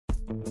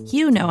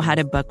You know how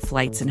to book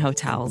flights and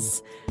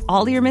hotels.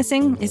 All you're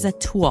missing is a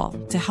tool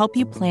to help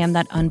you plan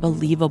that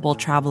unbelievable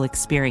travel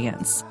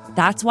experience.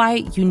 That's why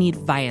you need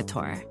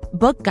Viator.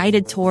 Book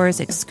guided tours,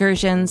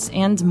 excursions,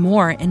 and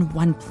more in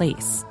one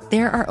place.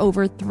 There are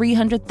over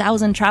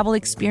 300,000 travel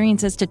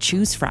experiences to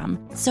choose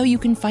from, so you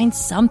can find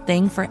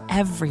something for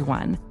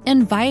everyone.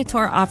 And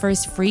Viator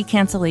offers free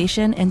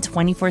cancellation and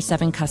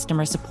 24/7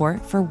 customer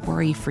support for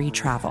worry-free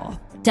travel.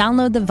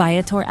 Download the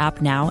Viator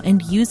app now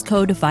and use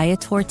code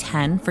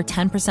Viator10 for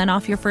 10%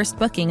 off your first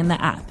booking in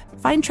the app.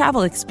 Find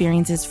travel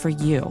experiences for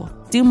you.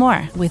 Do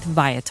more with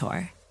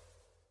Viator.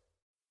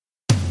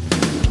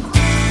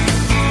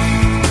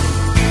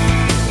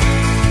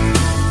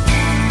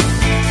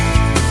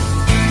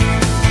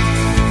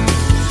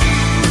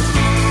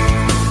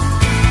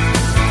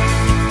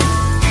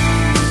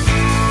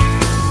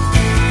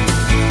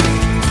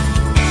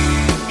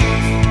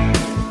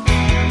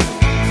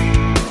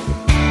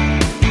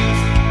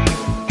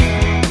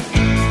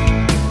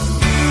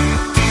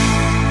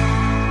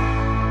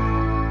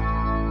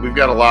 We've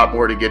got a lot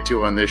more to get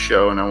to on this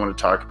show, and I want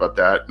to talk about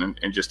that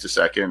in just a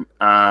second.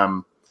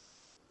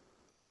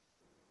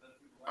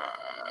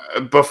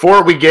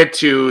 Before we get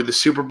to the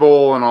Super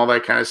Bowl and all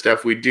that kind of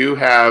stuff, we do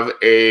have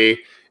a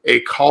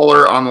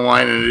caller on the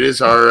line, and it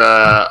is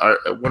our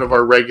one of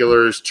our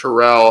regulars,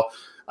 Terrell.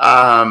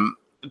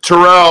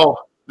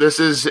 Terrell, this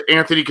is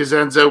Anthony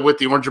Cosenza with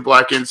the Orange and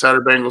Black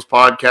Insider Bengals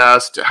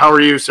podcast. How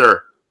are you,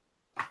 sir?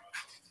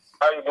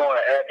 How you doing,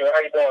 Anthony? How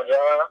you doing,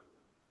 John?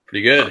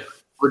 Pretty good.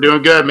 We're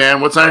doing good,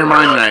 man. What's on your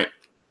mind tonight?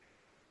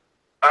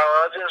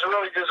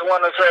 Just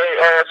want to say,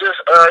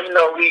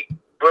 we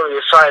really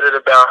excited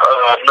about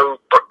new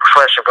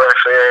fresh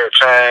breath air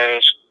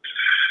change.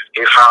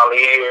 He's finally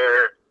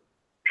here.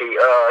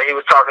 He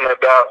was talking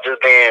about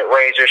just being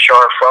razor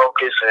sharp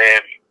focus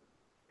and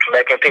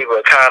making people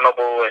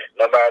accountable, and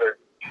no matter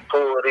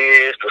who it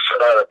is, the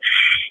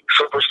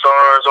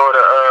superstars or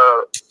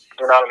the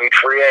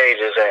free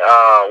agents. And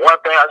one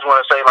thing I just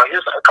want to say,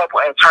 just a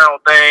couple internal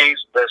things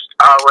that's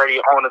already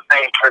on the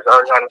thing.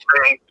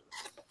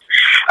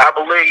 I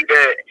believe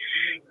that,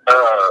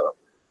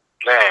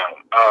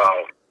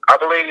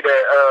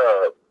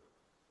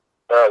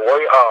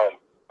 William.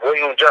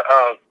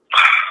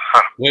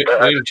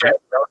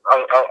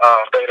 I'm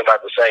thinking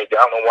about the safety. I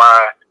don't know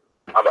why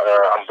I'm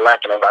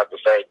blanking about the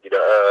safety.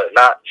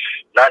 Not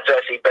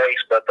Jesse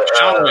Bates, but the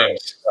other.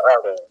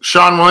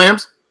 Sean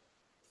Williams.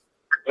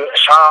 Yeah,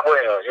 Sean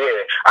Williams,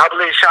 yeah. I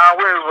believe Sean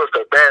Williams was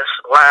the best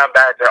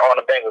linebacker on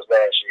the Bengals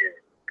last year.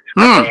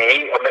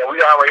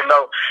 We already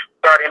know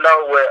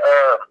what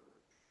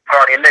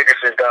Hardy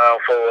Nickerson done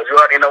for us. We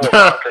already know what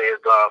Monte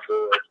has done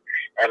for us.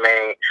 And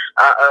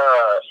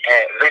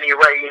Vinny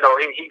Ray,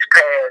 he's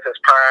past his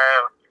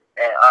prime.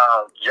 And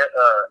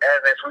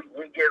Evans,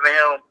 we give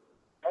him,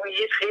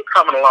 he's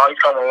coming along.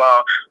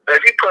 But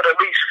if you put at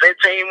least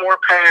 15 more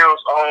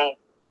pounds on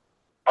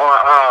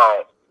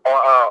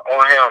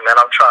him, and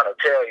I'm trying to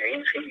tell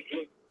you,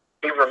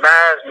 he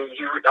reminds me.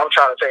 I'm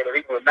trying to tell you,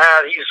 he's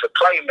a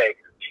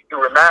playmaker. He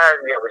reminds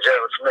me of a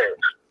James Smith.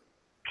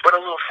 Put a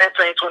little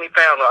 15, 20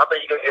 pounds on, I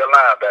think he could be a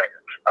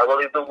linebacker. I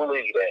really do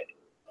believe that.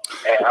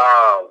 And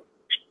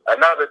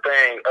another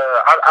thing,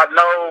 I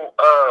know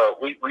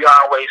we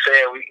always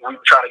said we were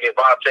trying to get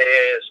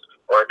Montez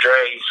or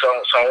Dre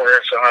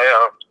somewhere,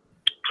 somehow.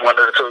 One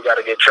of the two got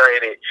to get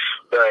traded,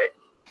 but.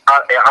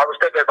 I was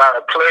thinking about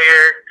a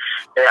player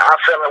that I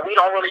feel like we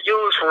don't really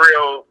use for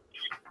real,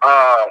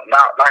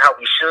 not like how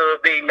we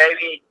should be.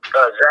 Maybe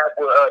Zach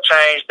will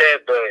change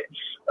that, but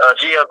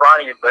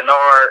Giovanni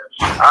Bernard,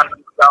 I know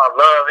y'all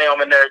love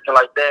him and everything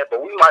like that,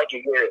 but we might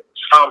get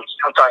some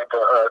type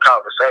of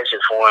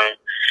conversation for him,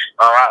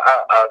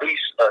 at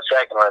least a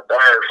second or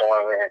third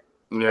for him,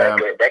 and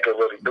that could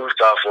really do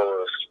stuff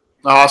for us.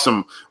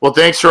 Awesome. Well,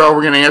 thanks, Terrell.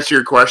 We're going to answer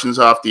your questions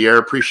off the air.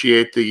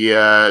 Appreciate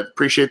the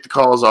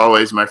call as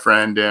always, my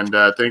friend, and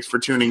thanks for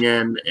tuning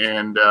in.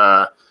 And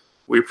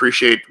we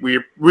appreciate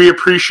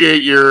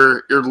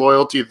your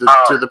loyalty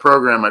to the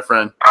program, my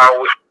friend.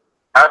 I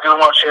just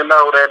want you to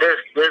know that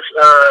this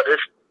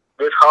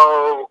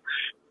whole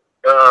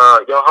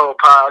your whole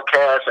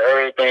podcast and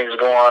everything's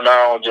going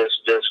on.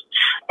 Just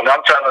when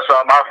I'm telling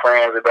some of my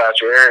friends about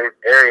you,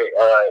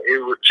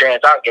 it was a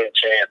chance. I'll get a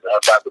chance to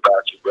talk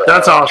about you. But,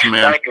 that's awesome,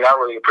 man. Thank you. I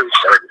really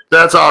appreciate it.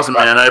 That's awesome,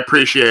 man. I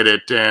appreciate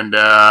it. And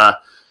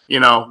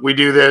we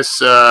do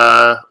this.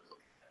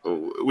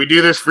 We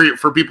do this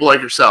for people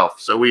like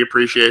yourself. So we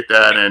appreciate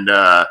that, and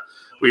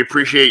we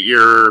appreciate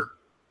your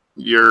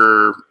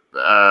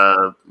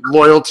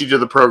loyalty to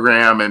the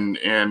program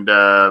and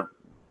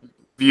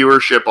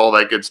viewership, all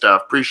that good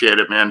stuff. Appreciate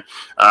it, man.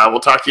 We'll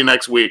talk to you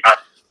next week.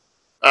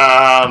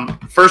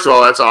 First of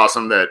all, that's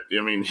awesome that,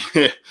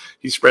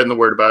 he's spreading the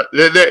word about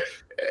it.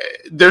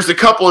 There's a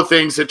couple of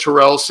things that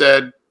Terrell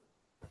said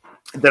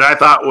that I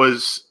thought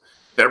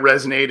that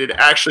resonated.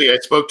 Actually, I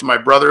spoke to my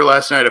brother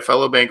last night, a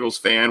fellow Bengals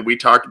fan. We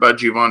talked about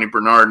Giovanni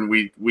Bernard, and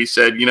we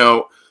said, we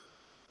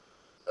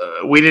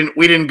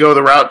didn't go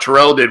the route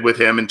Terrell did with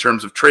him in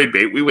terms of trade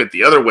bait. We went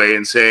the other way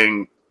and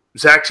saying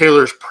Zach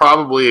Taylor's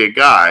probably a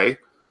guy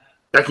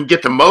that can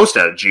get the most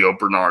out of Gio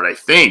Bernard, I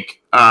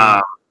think.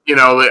 I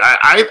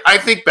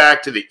think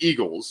back to the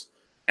Eagles,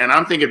 and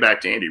I'm thinking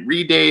back to Andy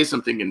Reid days.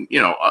 I'm thinking,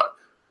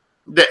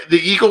 the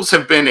Eagles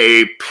have been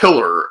a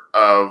pillar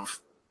of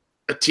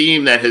a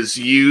team that has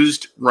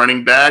used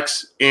running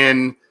backs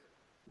in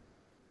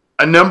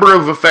a number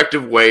of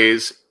effective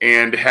ways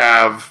and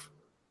have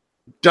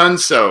done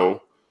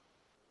so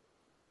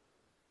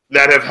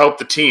that have helped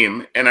the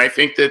team. And I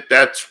think that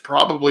that's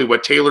probably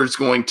what Taylor's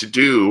going to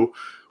do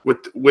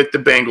with the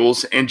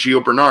Bengals and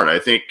Gio Bernard. I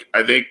think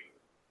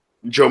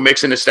Joe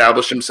Mixon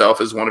established himself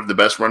as one of the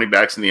best running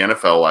backs in the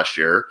NFL last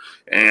year.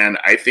 And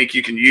I think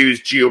you can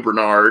use Gio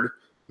Bernard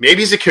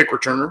maybe as a kick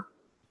returner,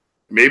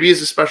 maybe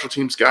as a special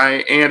teams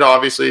guy, and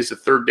obviously as a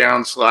third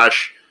down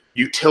 /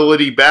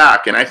 utility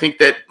back. And I think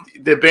that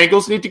the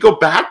Bengals need to go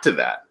back to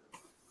that.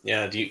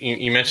 Yeah,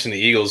 you mentioned the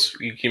Eagles.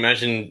 You can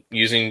imagine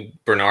using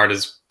Bernard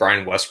as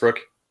Brian Westbrook?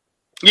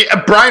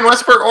 Yeah, Brian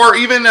Westbrook, or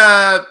even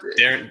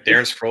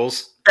Darren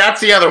Sproles.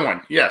 That's the other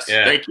one. Yes,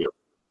 yeah. Thank you.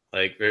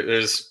 Like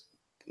there's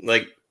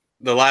like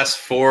the last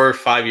 4 or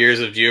 5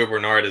 years of Gio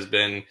Bernard has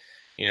been,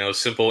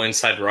 simple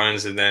inside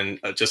runs and then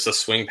just a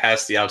swing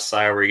past the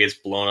outside where he gets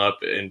blown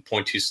up in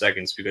 0.2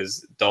 seconds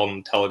because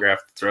Dalton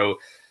telegraphed the throw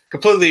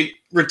completely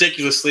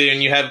ridiculously.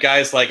 And you have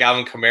guys like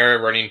Alvin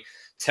Kamara running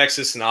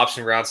Texas and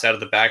option routes out of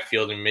the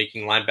backfield and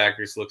making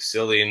linebackers look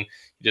silly. And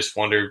you just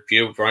wonder,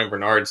 Brian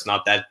Bernard's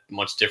not that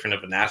much different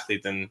of an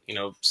athlete than,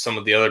 some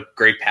of the other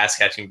great pass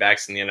catching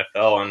backs in the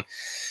NFL. And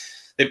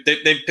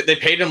they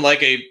paid him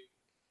like an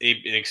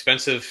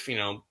expensive,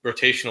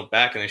 rotational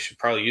back, and they should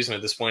probably use him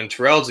at this point. And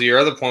Terrell, to your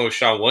other point with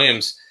Sean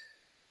Williams,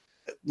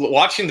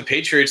 watching the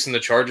Patriots and the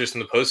Chargers in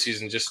the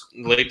postseason just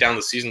late down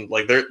the season,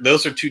 like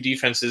those are two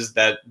defenses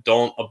that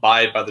don't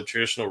abide by the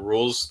traditional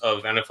rules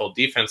of NFL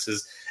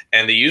defenses.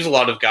 And they use a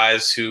lot of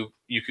guys who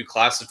you could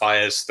classify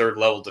as third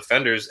level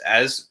defenders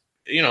as,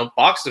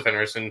 box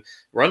defenders and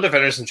run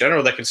defenders in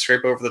general that can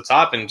scrape over the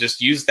top and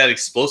just use that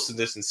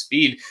explosiveness and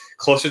speed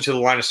closer to the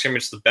line of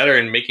scrimmage, the better,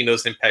 and making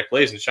those impact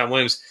plays. And Sean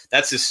Williams,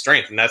 that's his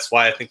strength. And that's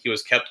why I think he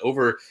was kept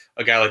over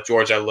a guy like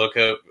George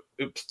Iloka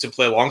to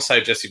play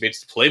alongside Jesse Bates,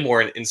 to play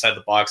more inside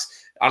the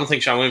box. I don't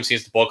think Sean Williams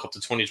needs to bulk up to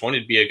 2020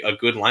 to be a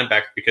good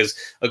linebacker, because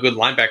a good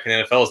linebacker in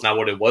the NFL is not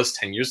what it was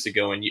 10 years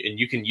ago. And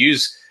you can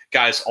use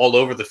guys all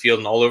over the field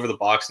and all over the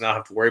box and not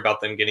have to worry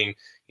about them getting,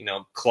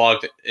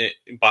 clogged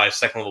by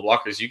second level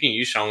blockers. You can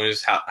use Sean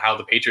Williams how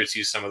the Patriots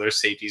use some of their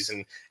safeties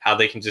and how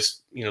they can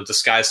just,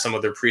 disguise some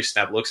of their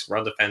pre-snap looks,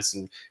 run defense,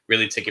 and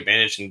really take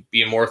advantage and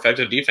be a more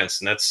effective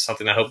defense. And that's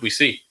something I hope we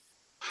see.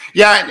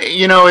 Yeah.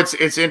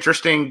 It's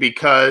interesting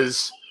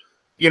because,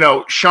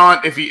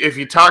 Sean, if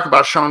you talk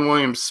about Sean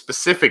Williams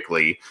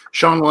specifically,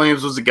 Sean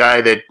Williams was a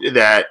guy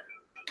that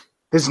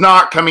is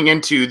not coming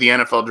into the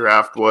NFL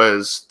draft,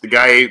 was the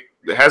guy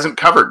that hasn't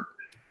covered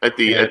at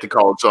the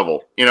college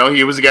level.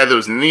 He was a guy that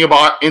was in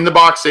the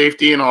box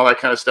safety and all that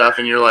kind of stuff.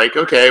 And you're like,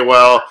 okay,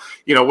 well,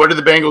 what are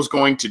the Bengals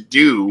going to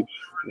do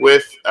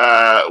with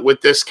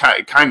this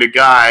kind of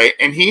guy?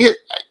 And he,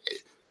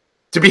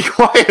 to be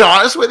quite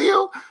honest with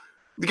you,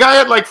 the guy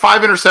had like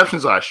 5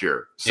 interceptions last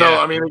year. So, yeah.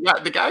 I mean,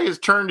 the guy has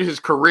turned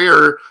his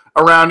career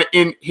around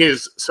in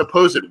his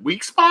supposed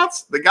weak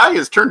spots. The guy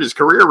has turned his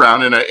career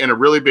around in a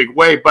really big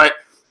way. But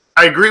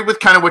I agree with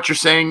kind of what you're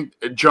saying,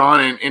 John,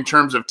 in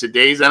terms of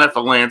today's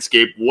NFL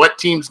landscape, what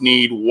teams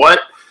need, you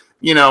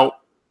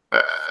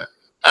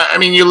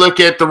look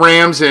at the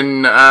Rams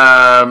and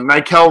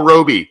Nikel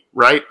Roby,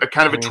 right? A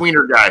kind of a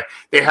tweener guy.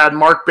 They had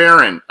Mark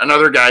Barron,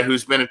 another guy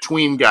who's been a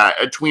tweener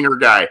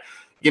guy.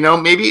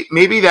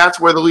 Maybe that's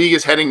where the league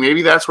is heading.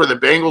 Maybe that's where the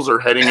Bengals are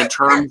heading in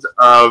terms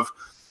of,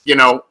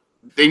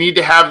 they need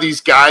to have these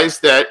guys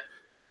that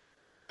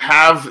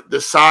have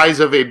the size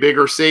of a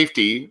bigger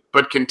safety,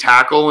 but can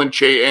tackle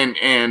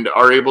and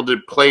are able to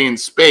play in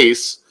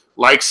space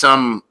like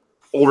some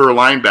older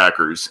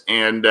linebackers.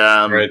 And,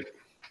 right.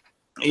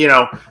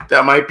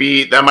 That might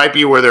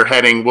be where they're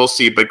heading. We'll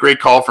see. But great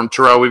call from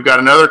Terrell. We've got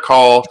another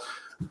call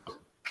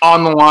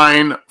on the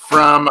line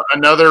from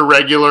another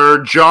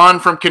regular, John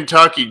from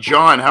Kentucky.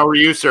 John, how are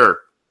you, sir?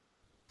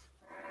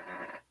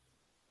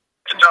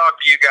 To talk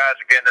to you guys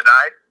again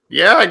tonight.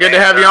 Yeah, good to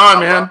have you on,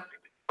 man.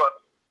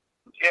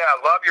 Yeah, I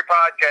love your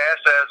podcast,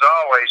 as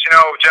always.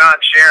 John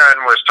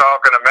Sheeran was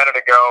talking a minute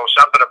ago,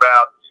 something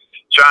about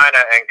China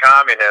and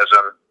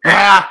communism.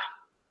 Yeah.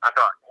 I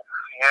thought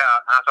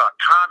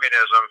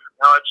communism.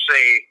 Now, let's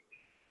see.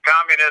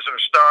 Communism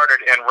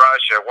started in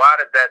Russia. Why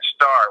did that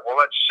start? Well,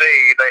 let's see.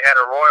 They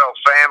had a royal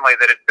family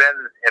that had been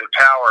in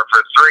power for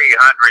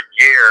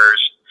 300 years.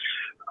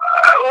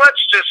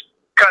 Let's just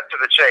cut to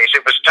the chase.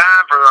 It was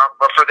time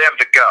for them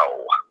to go,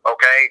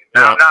 okay?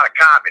 Now, I'm not a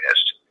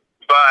communist,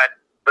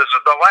 but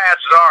the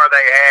last czar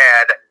they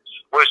had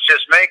was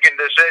just making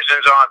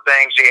decisions on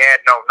things he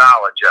had no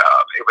knowledge of.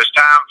 It was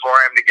time for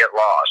him to get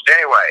lost.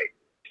 Anyway,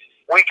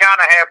 we kind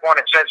of had one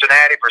in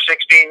Cincinnati for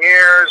 16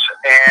 years,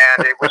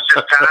 and it was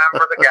just time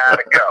for the guy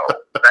to go.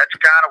 That's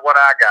kind of what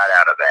I got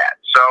out of that.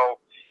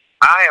 So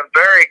I am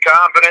very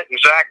confident in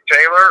Zach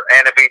Taylor,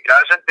 and if he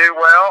doesn't do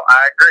well,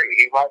 I agree.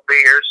 He won't be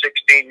here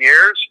 16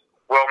 years.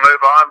 we'll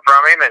move on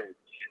from him in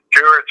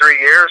 2 or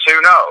 3 years.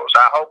 Who knows?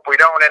 I hope we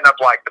don't end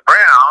up like the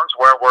Browns,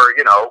 where we're,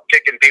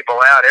 kicking people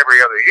out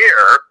every other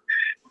year.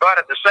 But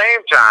at the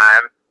same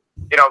time,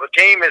 the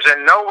team is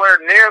in nowhere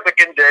near the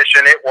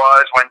condition it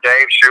was when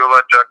Dave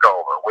Shula took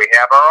over. We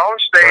have our own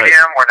stadium.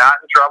 Right. We're not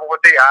in trouble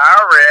with the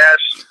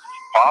IRS.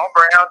 Paul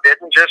Brown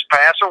didn't just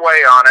pass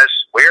away on us.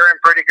 We're in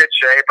pretty good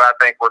shape. I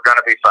think we're going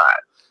to be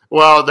fine.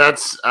 Well,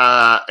 that's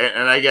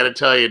and I got to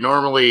tell you,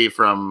 normally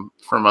from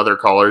other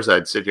callers,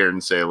 I'd sit here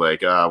and say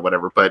like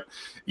whatever, but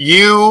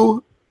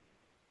you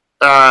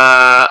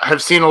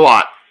have seen a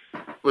lot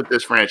with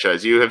this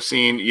franchise. You have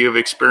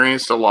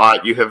experienced a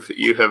lot. You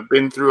have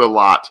been through a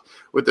lot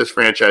with this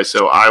franchise.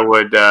 So I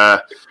would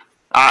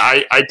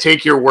I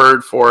take your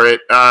word for it,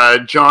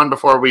 John.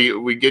 Before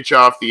we get you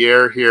off the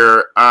air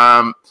here,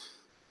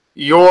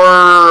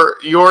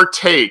 your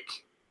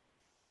take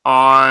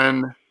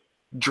on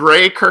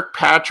Dre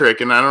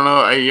Kirkpatrick, and I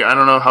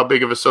don't know how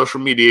big of a social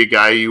media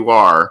guy you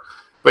are,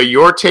 but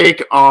your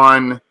take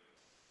on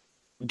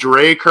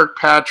Dre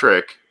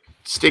Kirkpatrick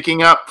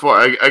sticking up for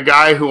a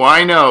guy who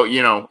I know,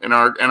 in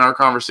our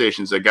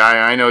conversations, a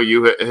guy I know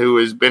who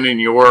has been in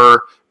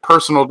your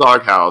personal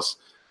doghouse,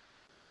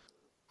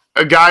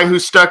 a guy who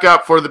stuck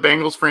up for the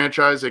Bengals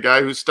franchise, a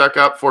guy who stuck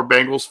up for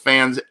Bengals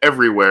fans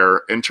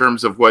everywhere in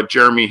terms of what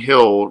Jeremy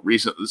Hill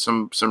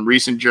some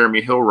recent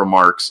Jeremy Hill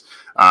remarks.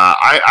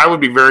 I would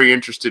be very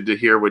interested to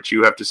hear what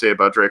you have to say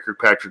about Dre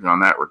Kirkpatrick on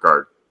that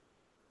regard.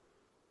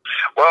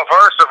 Well,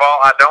 first of all,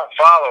 I don't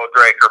follow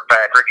Dre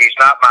Kirkpatrick. He's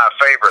not my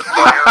favorite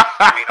player on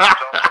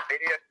social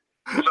media.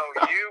 So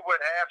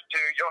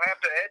you'll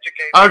have to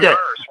educate me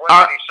first.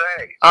 What did he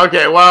say?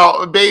 Okay,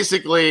 well,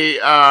 basically,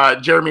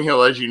 Jeremy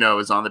Hill, as you know,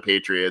 is on the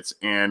Patriots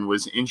and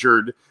was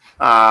injured.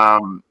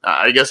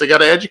 I guess I got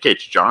to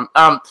educate you, John.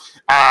 And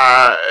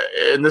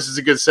this is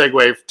a good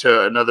segue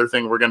to another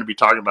thing we're going to be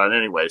talking about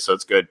anyway, so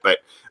it's good. But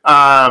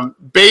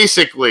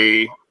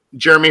basically,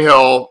 Jeremy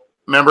Hill,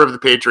 member of the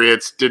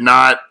Patriots, did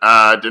not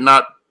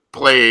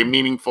play a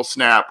meaningful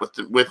snap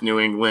with New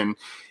England.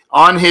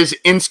 On his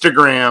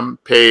Instagram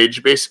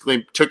page,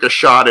 basically took a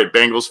shot at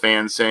Bengals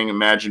fans, saying,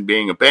 "Imagine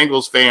being a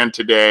Bengals fan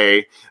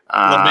today."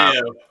 While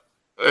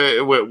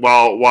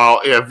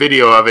a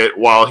video of it,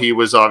 while he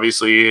was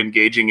obviously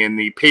engaging in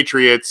the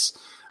Patriots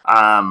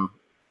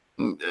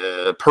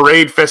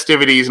parade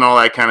festivities and all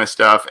that kind of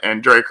stuff.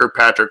 And Dre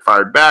Kirkpatrick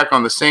fired back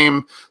on the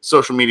same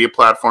social media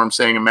platform,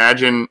 saying,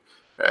 "Imagine."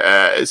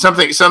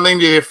 Something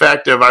to the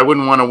effect of, "I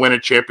wouldn't want to win a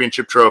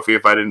championship trophy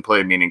if I didn't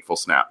play a meaningful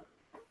snap."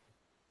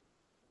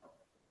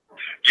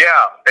 Yeah,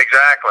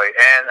 exactly.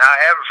 And I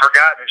haven't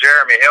forgotten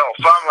Jeremy Hill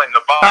fumbling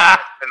the ball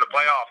in the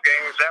playoff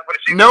game. Is that what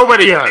it's?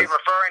 Nobody has. Is he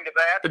referring to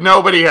that?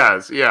 Nobody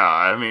has. Yeah,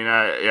 I mean,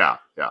 yeah.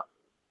 Yeah.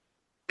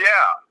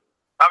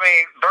 I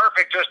mean,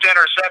 Burfict just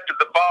intercepted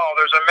the ball.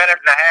 There's a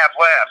minute and a half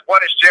left.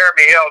 What does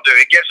Jeremy Hill do?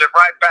 He gives it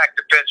right back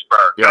to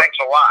Pittsburgh. Yep. Thanks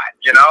a lot,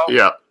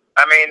 Yeah.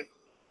 I mean,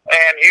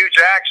 and Hugh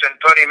Jackson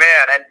put him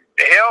in. And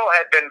Hill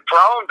had been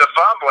prone to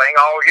fumbling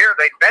all year.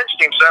 They benched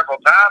him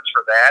several times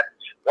for that.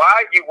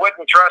 Why you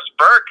wouldn't trust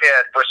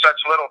Burkhead for such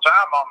little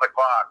time on the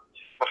clock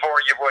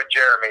before you would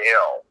Jeremy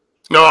Hill?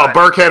 No,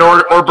 Burkhead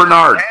or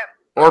Bernard.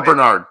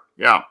 Bernard,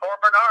 yeah. Or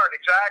Bernard,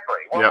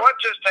 exactly. Well, What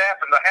just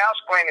happened? The house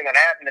cleaning that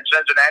happened in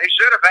Cincinnati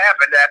should have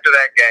happened after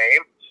that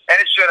game, and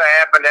it should have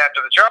happened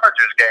after the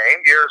Chargers game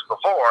years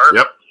before.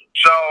 Yep.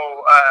 So,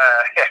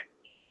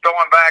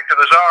 going back to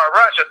the Tsar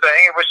Russia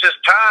thing, it was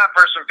just time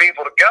for some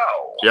people to go.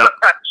 Yep.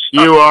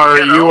 You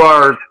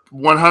are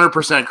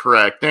 100%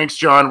 correct. Thanks,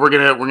 John. We're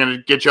gonna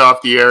get you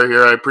off the air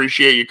here. I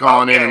appreciate you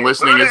calling in and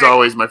listening as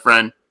always, my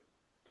friend.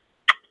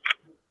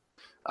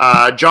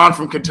 John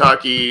from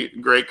Kentucky,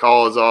 great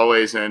call as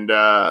always. And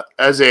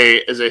as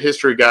a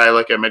history guy,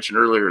 like I mentioned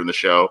earlier in the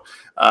show,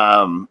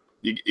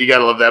 you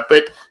gotta love that.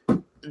 But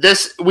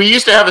we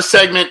used to have a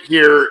segment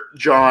here,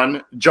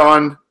 John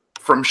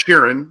from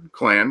Sheeran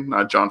clan,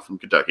 not John from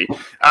Kentucky.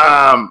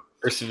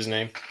 First of his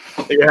name.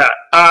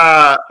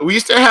 Yeah. We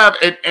used to have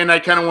it, and I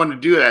kind of wanted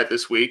to do that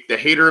this week, the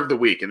hater of the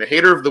week. And the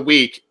hater of the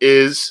week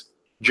is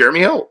Jeremy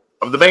Hill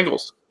of the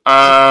Bengals.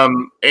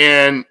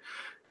 And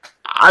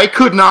I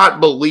could not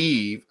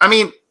believe, I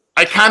mean,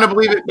 I kind of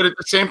believe it, but at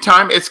the same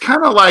time, it's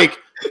kind of like,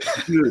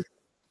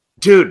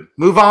 dude,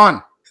 move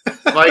on.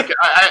 Like,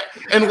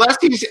 unless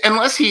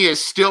he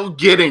is still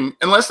getting,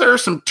 unless there are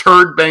some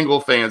turd Bengal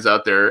fans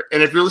out there,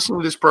 and if you're listening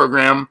to this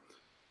program,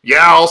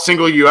 yeah, I'll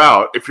single you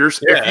out. If you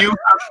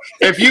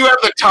have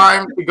the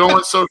time to go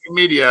on social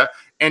media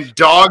and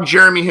dog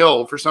Jeremy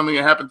Hill for something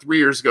that happened 3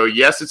 years ago,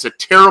 yes, it's a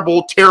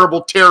terrible,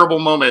 terrible, terrible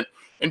moment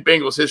in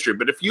Bengals history.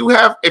 But if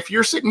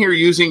you're sitting here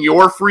using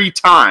your free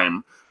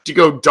time to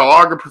go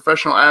dog a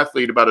professional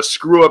athlete about a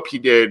screw up he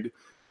did,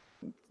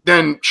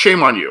 then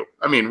shame on you.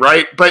 I mean,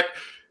 right? But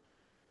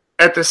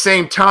at the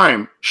same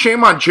time,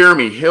 shame on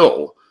Jeremy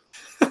Hill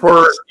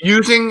for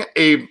using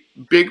a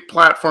big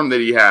platform that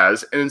he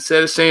has, and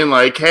instead of saying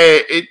like,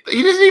 hey,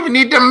 he doesn't even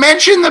need to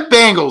mention the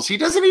Bengals. He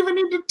doesn't even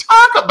need to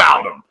talk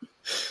about them.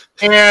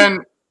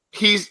 And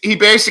he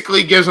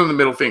basically gives them the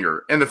middle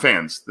finger, and the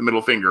fans the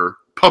middle finger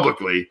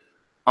publicly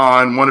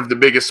on one of the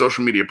biggest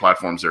social media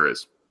platforms there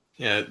is.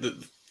 Yeah,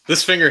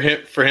 this finger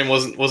hit for him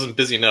wasn't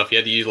busy enough. He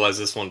had to utilize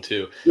this one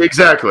too.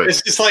 Exactly.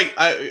 It's just like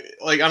I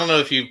don't know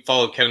if you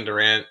follow Kevin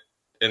Durant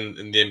in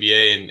the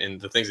NBA and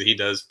the things that he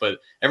does, but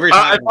every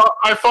time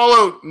I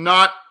follow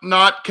not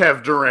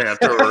Kev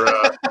Durant or.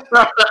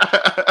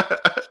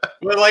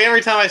 But like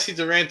every time I see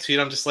Durant tweet,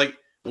 I'm just like,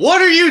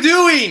 "What are you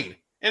doing?"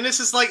 And this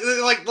is like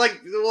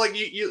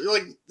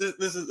you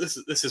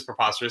this is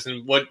preposterous.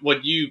 And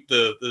what you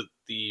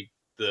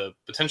the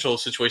potential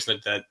situation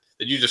that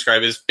you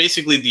describe is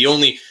basically the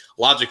only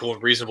logical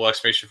and reasonable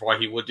explanation for why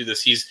he would do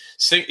this. He's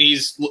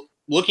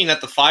looking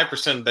at the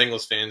 5% of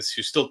Bengals fans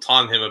who still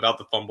taunt him about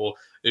the fumble,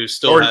 who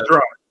still have,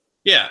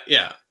 yeah,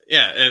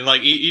 and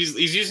like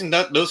he's using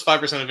those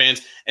 5% of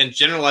fans and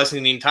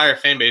generalizing the entire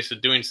fan base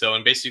of doing so,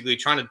 and basically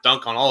trying to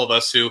dunk on all of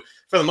us who,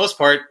 for the most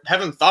part,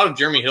 haven't thought of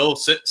Jeremy Hill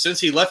since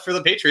he left for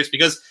the Patriots,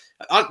 because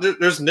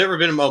there's never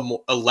been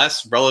a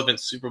less relevant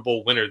Super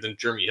Bowl winner than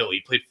Jeremy Hill. He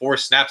played 4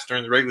 snaps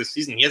during the regular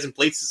season. He hasn't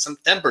played since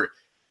September.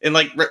 And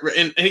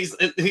he's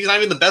not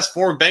even the best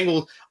forward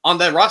Bengal on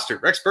that roster.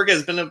 Rex Burkhead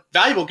has been a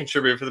valuable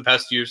contributor for the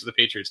past 2 years for the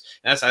Patriots.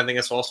 And I think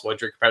that's also why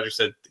Drake Patrick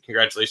said,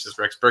 "Congratulations,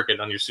 Rex Burkhead,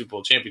 on your Super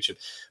Bowl championship."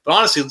 But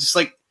honestly, just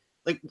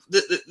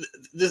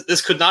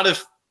this could not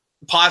have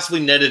possibly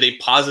netted a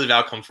positive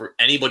outcome for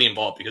anybody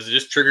involved, because it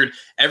just triggered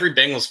every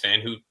Bengals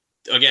fan who,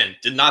 again,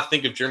 did not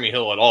think of Jeremy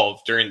Hill at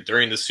all during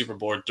this Super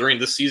Bowl, during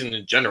this season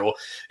in general,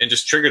 and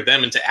just triggered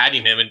them into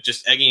adding him and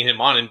just egging him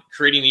on and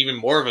creating even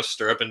more of a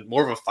stirrup and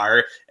more of a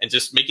fire, and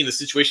just making the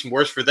situation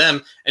worse for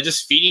them, and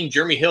just feeding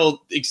Jeremy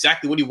Hill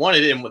exactly what he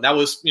wanted. And that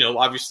was,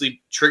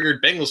 obviously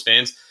triggered Bengals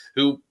fans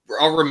who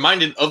are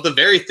reminded of the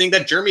very thing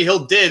that Jeremy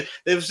Hill did.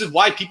 This is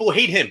why people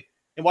hate him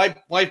and why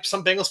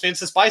some Bengals fans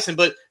despise him,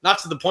 but not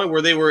to the point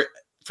where they were,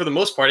 for the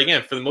most part,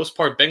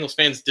 Bengals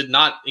fans did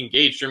not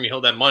engage Jeremy Hill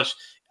that much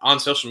on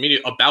social media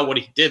about what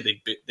he did.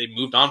 They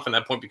moved on from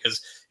that point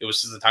because it was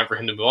just the time for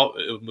him to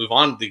move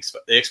on. The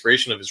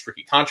expiration of his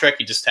rookie contract,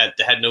 he just had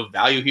no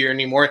value here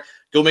anymore.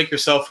 Go make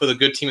yourself with a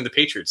good team in the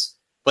Patriots.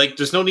 Like,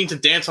 there's no need to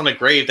dance on a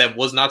grave that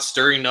was not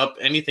stirring up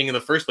anything in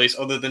the first place,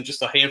 other than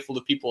just a handful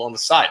of people on the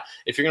side.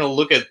 If you're going to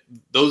look at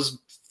those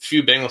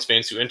few Bengals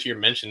fans who enter your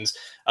mentions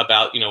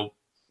about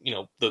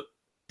the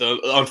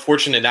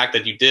unfortunate act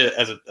that you did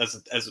as a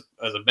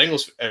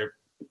Bengals,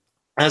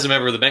 as a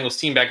member of the Bengals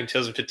team back in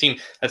 2015,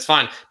 that's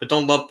fine. But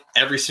don't lump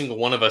every single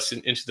one of us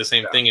into the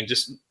same thing and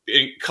just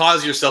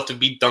cause yourself to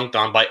be dunked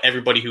on by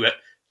everybody who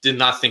did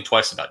not think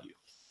twice about you.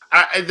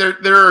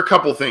 There are a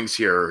couple things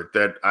here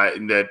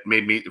that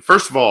made me.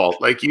 First of all,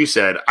 like you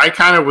said, I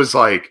kind of was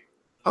like,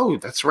 "Oh,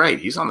 that's right,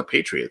 he's on the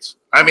Patriots."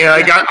 I mean,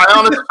 I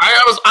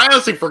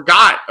honestly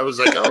forgot. I was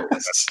like, "Oh."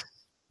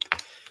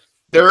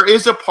 There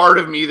is a part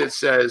of me that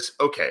says,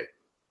 "Okay,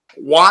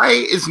 why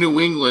is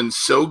New England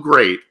so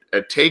great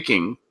at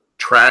taking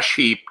trash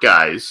heap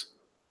guys?"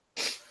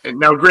 And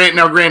now,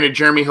 granted,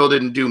 Jeremy Hill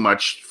didn't do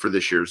much for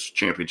this year's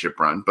championship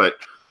run, but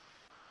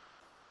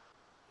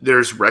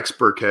there's Rex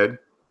Burkhead,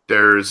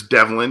 there's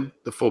Devlin,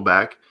 the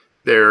fullback.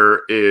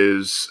 There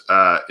is,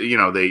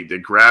 they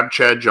grabbed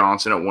Chad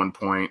Johnson at one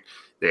point.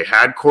 They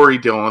had Corey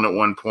Dillon at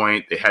one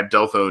point. They had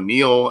Deltha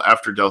O'Neal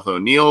after Deltha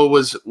O'Neal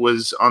was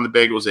on the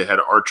Bengals. They had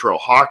Artrell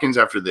Hawkins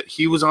after that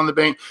he was on the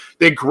Bengals.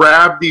 They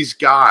grabbed these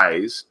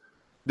guys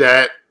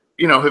that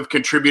have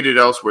contributed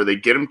elsewhere. They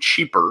get them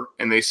cheaper,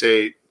 and they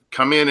say,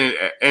 come in.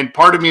 And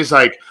part of me is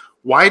like,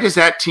 why does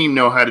that team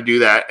know how to do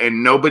that,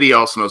 and nobody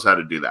else knows how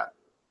to do that?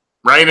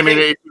 Right? I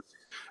mean,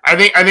 I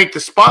think the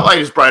spotlight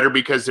is brighter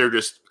because they're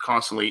just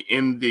constantly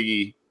in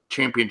the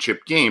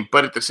championship game.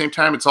 But at the same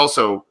time, it's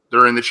also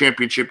they're in the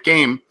championship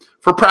game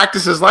for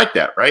practices like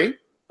that, right?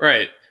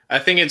 Right. I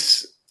think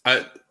it's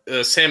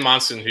Sam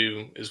Monson,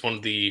 who is one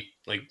of the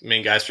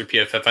main guys for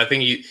PFF. I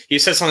think he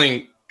said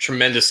something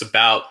tremendous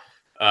about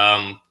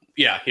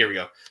here we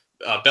go.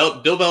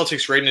 Bill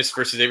Belichick's greatness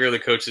versus every other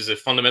coach is a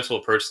fundamental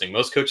approach thing.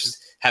 Most coaches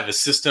have a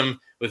system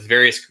with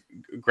various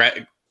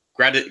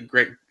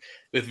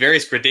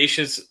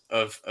gradations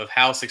of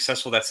how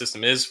successful that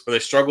system is. Where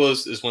their struggle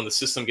is when the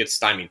system gets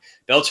stymied.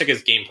 Belichick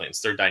has game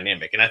plans. They're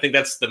dynamic. And I think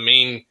that's the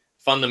main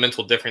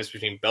fundamental difference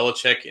between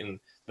Belichick and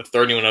the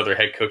 31 other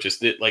head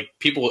coaches.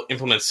 People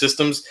implement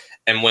systems,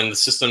 and when the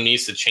system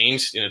needs to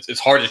change, it's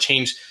hard to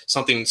change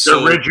something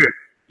so rigid.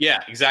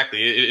 Yeah,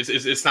 exactly.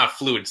 It's not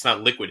fluid. It's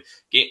not liquid.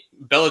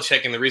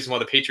 Belichick, and the reason why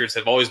the Patriots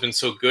have always been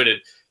so good at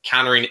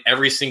countering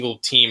every single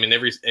team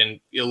and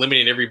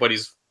eliminating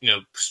everybody's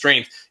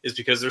strength, is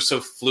because they're so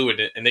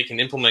fluid, and they can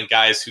implement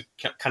guys who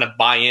kind of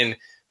buy in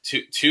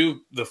to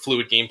the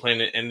fluid game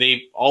plan, and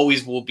they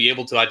always will be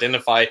able to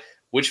identify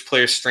which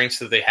players' strengths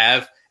that they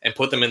have and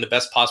put them in the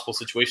best possible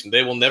situation.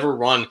 They will never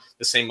run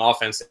the same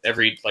offense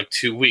every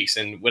 2 weeks.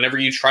 And whenever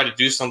you try to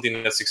do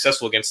something that's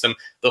successful against them,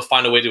 they'll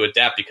find a way to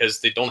adapt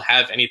because they don't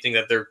have anything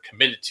that they're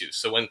committed to.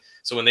 So when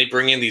they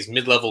bring in these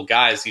mid-level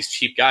guys, these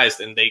cheap guys,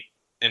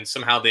 and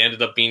somehow they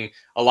ended up being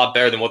a lot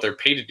better than what they're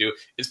paid to do,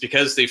 it's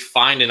because they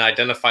find and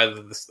identify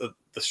the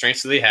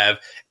strengths that they have,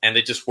 and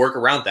they just work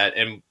around that.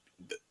 And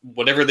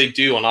whatever they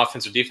do on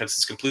offense or defense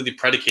is completely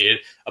predicated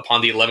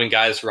upon the 11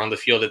 guys who are on the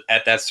field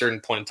at that certain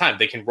point in time.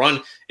 They can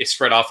run a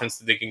spread offense.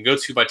 They can go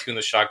 2-by-2 in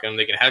the shotgun.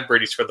 They can have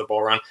Brady spread the ball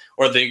around,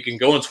 or they can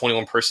go in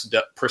 21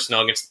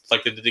 personnel against,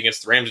 like they did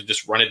against the Rams, and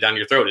just run it down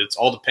your throat. It's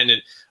all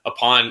dependent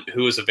upon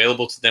who is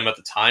available to them at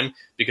the time,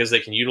 because they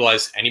can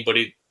utilize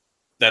anybody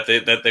that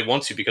they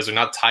want to, because they're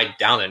not tied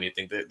down to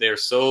anything. They're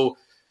so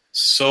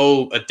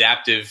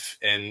adaptive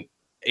and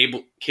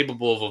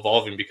capable of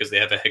evolving, because they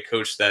have a head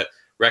coach that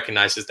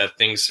recognizes that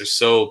things are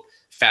so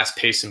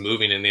fast-paced and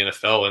moving in the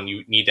NFL, and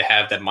you need to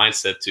have that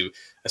mindset to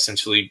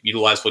essentially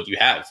utilize what you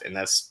have. And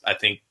that's, I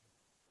think,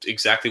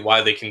 exactly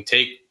why they can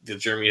take the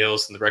Jeremy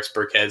Hills and the Rex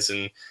Burkheads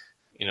and,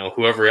 you know,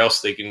 whoever else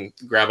they can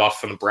grab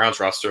off from the Browns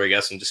roster, I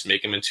guess, and just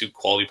make them into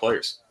quality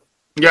players.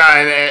 Yeah,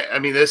 and I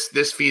mean,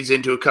 this feeds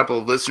into a couple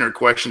of listener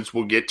questions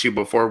we'll get to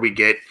before we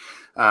get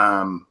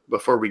out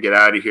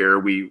of here.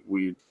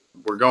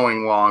 We're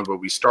going long, but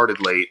we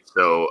started late.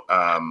 So,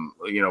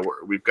 you know,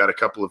 we've got a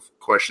couple of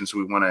questions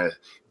we want to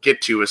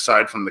get to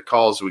aside from the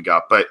calls we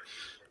got. But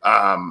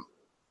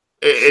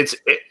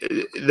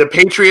the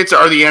Patriots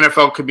are the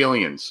NFL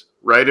chameleons,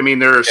 right? I mean,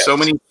 there are so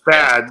many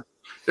fads.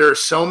 There are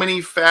so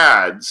many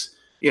fads.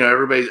 You know,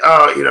 everybody's,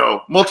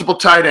 multiple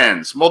tight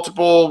ends,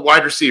 multiple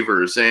wide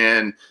receivers,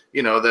 and,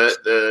 you know,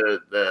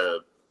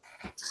 the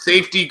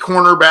safety,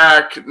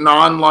 cornerback,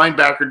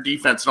 non-linebacker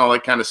defense, and all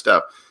that kind of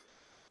stuff.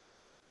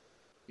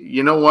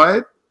 You know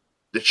what?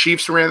 The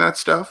Chiefs ran that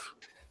stuff.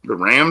 The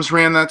Rams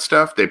ran that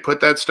stuff. They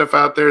put that stuff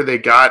out there. They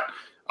got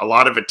a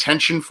lot of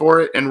attention for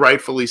it, and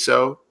rightfully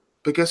so.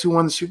 But guess who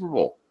won the Super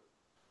Bowl?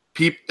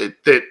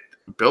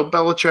 Bill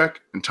Belichick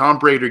and Tom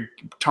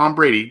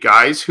Brady,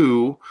 guys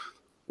who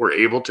were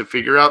able to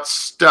figure out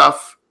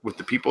stuff with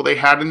the people they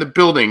had in the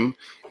building,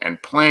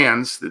 and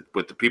plans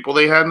with the people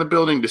they had in the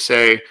building to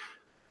say,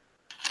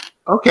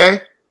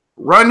 okay,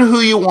 run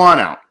who you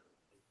want out.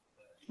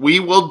 We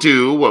will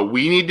do what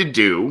we need to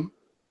do,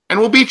 and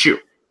we'll beat you.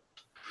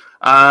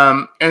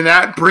 And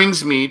that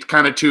brings me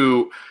kind of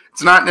to,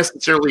 it's not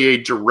necessarily a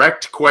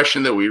direct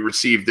question that we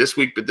received this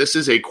week, but this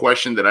is a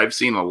question that I've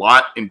seen a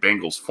lot in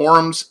Bengals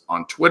forums,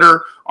 on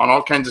Twitter, on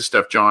all kinds of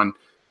stuff, John.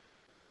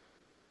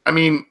 I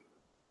mean,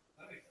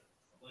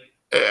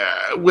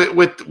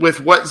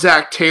 with what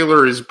Zach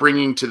Taylor is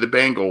bringing to the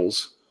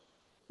Bengals,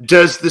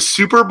 does the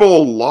Super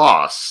Bowl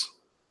loss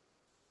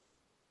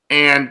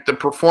and the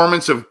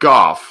performance of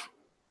Goff,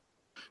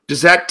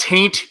 does that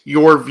taint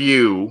your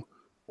view,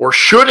 or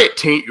should it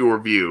taint your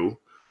view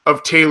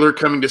of Taylor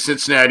coming to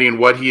Cincinnati and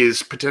what he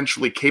is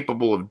potentially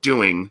capable of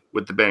doing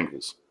with the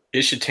Bengals?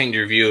 It should taint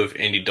your view of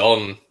Andy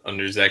Dalton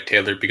under Zach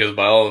Taylor, because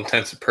by all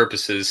intents and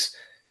purposes,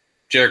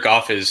 Jared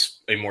Goff is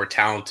a more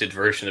talented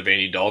version of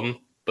Andy Dalton,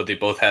 but they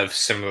both have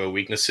similar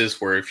weaknesses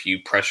where if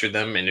you pressure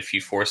them and if you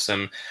force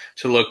them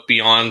to look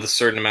beyond the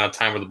certain amount of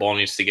time where the ball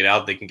needs to get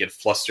out, they can get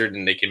flustered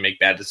and they can make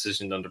bad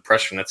decisions under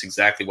pressure. And that's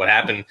exactly what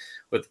happened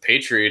with the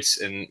Patriots,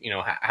 and, you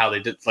know, how they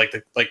did, like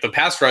the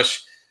pass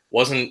rush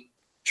wasn't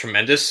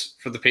tremendous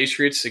for the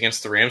Patriots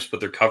against the Rams, but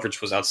their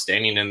coverage was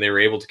outstanding and they were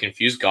able to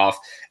confuse Goff.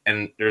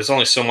 And there's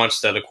only so much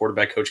that a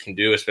quarterback coach can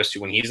do,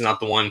 especially when he's not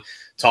the one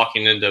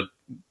talking into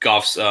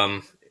Goff's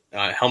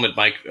helmet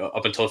mic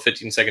up until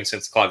 15 seconds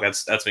since the clock.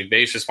 That's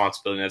McVay's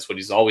responsibility. And that's what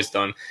he's always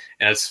done.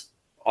 And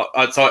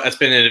that's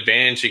been an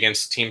advantage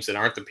against teams that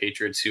aren't the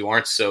Patriots, who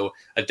aren't so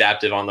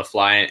adaptive on the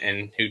fly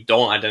and who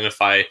don't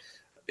identify,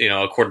 you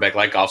know, a quarterback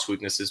like Goff's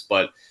weaknesses.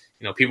 But,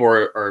 you know, people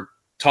are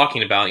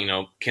talking about, you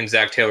know, can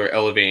Zach Taylor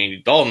elevate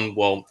Andy Dalton?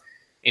 Well,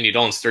 Andy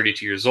Dalton's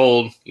 32 years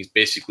old. He's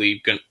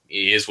basically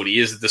he is what he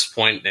is at this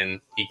point, and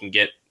he can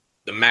get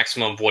the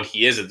maximum of what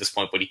he is at this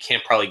point, but he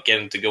can't probably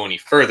get him to go any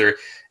further.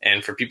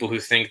 And for people who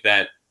think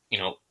that, you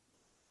know,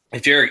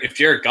 if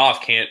Jared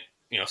Goff can't,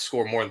 you know,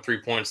 score more than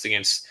 3 points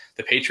against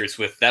the Patriots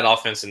with that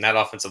offense and that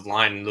offensive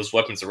line and those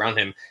weapons around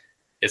him,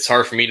 it's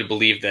hard for me to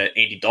believe that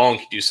Andy Dalton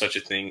could do such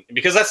a thing,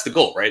 because that's the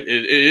goal, right?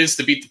 It is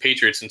to beat the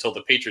Patriots until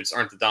the Patriots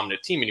aren't the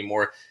dominant team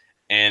anymore.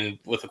 And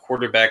with a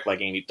quarterback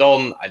like Andy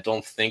Dalton, I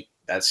don't think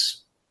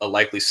that's a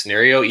likely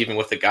scenario, even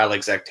with a guy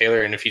like Zach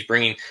Taylor. And if he's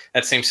bringing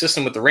that same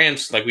system with the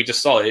Rams, like we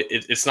just saw,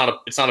 it's not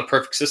a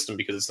perfect system,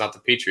 because it's not the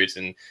Patriots.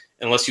 And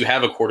unless you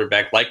have a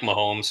quarterback like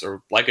Mahomes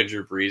or like a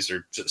Drew Brees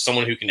or just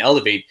someone who can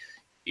elevate,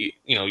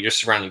 you know, your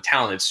surrounding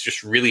talent, it's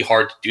just really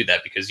hard to do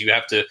that, because you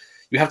have to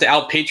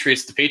out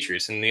Patriots the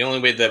Patriots. And the only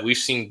way that we've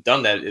seen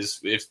done that is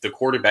if the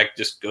quarterback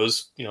just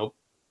goes, you know,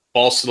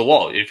 balls to the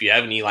wall. If you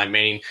have an Eli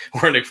Manning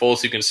or Nick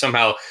Foles who can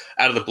somehow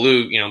out of the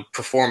blue, you know,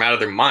 perform out of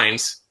their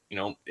minds, you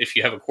know, if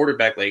you have a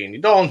quarterback like Andy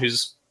Dalton,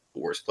 who's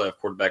the worst playoff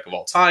quarterback of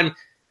all time,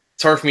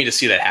 it's hard for me to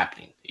see that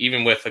happening,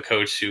 even with a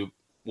coach who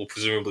will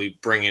presumably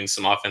bring in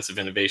some offensive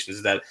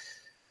innovations that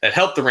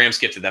help the Rams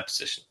get to that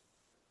position.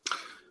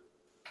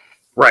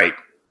 Right.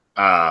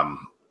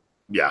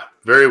 Yeah,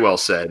 very well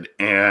said.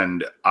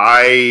 And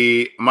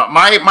my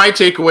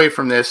takeaway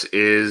from this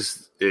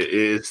is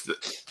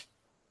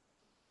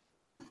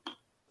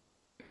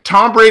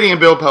Tom Brady and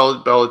Bill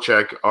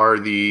Belichick are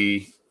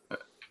the,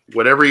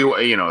 whatever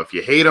you know, if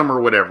you hate them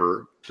or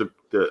whatever,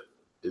 the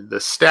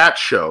stats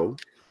show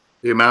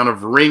the amount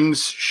of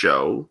rings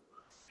show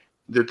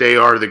that they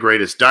are the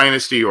greatest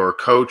dynasty or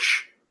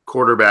coach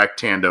quarterback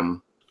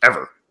tandem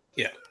ever.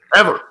 Yeah.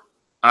 Ever.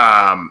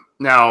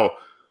 Now,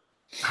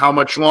 how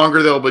much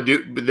longer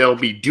they'll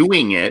be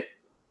doing it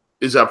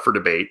is up for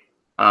debate.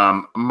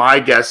 My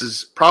guess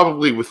is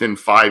probably within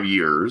 5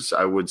 years.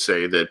 I would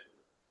say that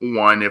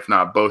one, if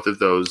not both of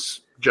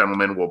those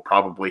gentlemen, will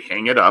probably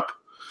hang it up.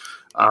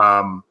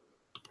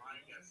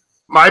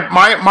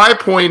 My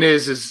point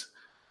is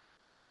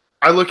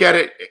I look at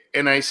it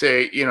and I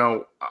say,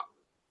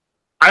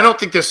 I don't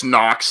think this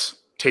knocks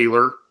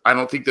Taylor. I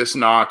don't think this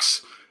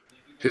knocks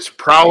his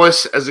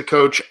prowess as a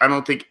coach. I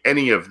don't think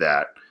any of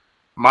that.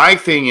 My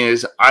thing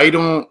is, I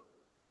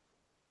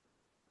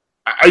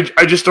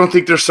just don't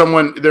think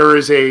there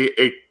is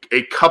a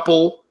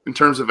couple in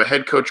terms of a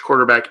head coach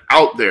quarterback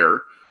out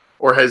there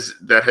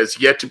that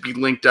has yet to be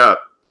linked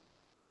up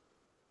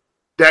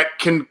that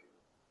can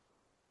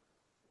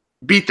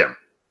beat them.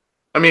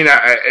 I mean,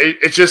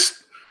 it's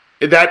just,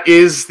 that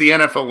is the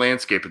NFL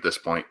landscape at this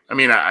point. I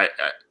mean, I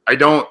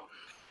don't,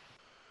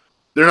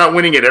 they're not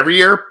winning it every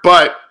year,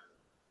 but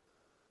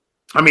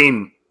I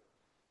mean,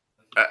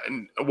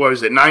 what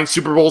was it? 9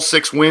 Super Bowls,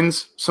 6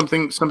 wins,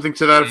 something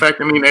to that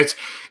effect. I mean,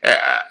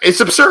 it's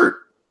absurd.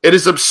 It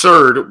is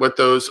absurd what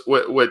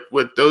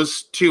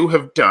those two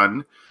have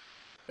done,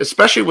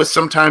 especially with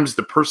sometimes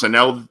the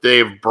personnel that they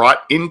have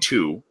brought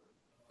into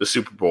the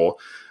Super Bowl.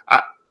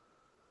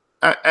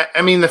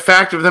 I mean, the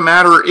fact of the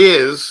matter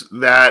is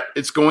that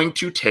it's going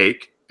to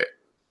take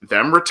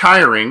them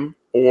retiring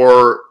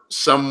or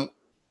some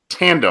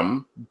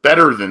tandem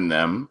better than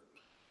them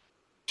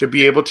to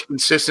be able to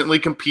consistently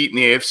compete in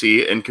the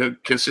AFC and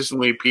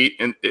consistently compete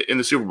in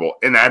the Super Bowl.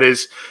 And that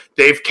is,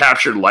 they've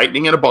captured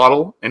lightning in a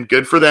bottle, and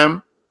good for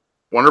them.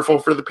 Wonderful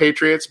for the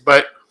Patriots.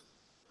 But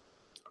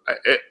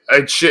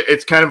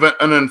it's kind of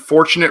an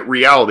unfortunate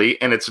reality,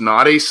 and it's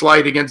not a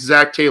slight against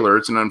Zach Taylor.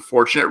 It's an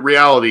unfortunate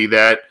reality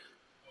that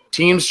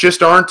teams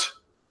just aren't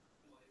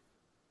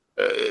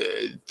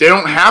they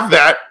don't have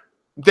that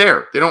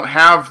there. They don't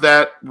have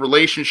that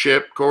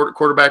relationship,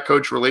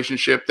 quarterback-coach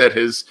relationship that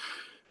has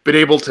been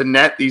able to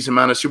net these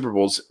amount of Super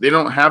Bowls. They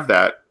don't have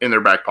that in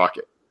their back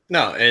pocket.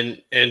 No,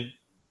 and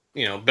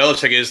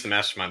Belichick is the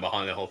mastermind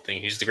behind the whole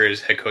thing. He's the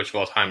greatest head coach of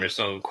all time. There's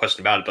no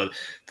question about it.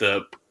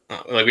 But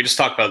like we just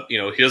talked about,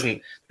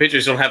 the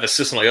Patriots don't have a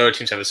system like other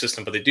teams have a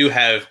system, but they do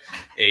have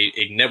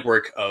a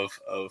network of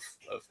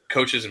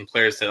coaches and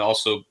players that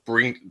also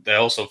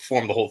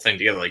form the whole thing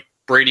together. Like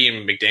Brady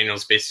and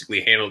McDaniels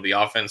basically handle the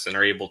offense and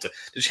are able to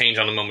change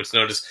on a moment's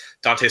notice.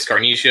 Dante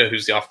Scarnecchia,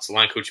 who's the offensive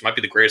line coach, might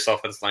be the greatest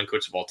offensive line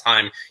coach of all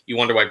time. You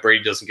wonder why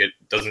Brady doesn't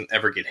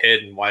ever get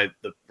hit and why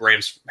the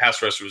Rams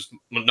pass rush was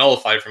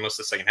nullified for most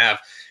of the second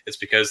half. It's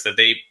because that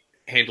they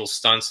handle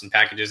stunts and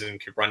packages and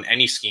can run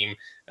any scheme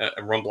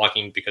and run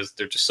blocking because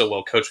they're just so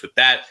well coached with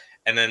that.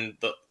 And then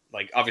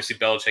obviously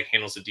Belichick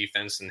handles the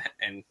defense and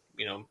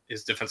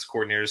his defensive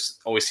coordinators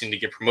always seem to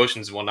get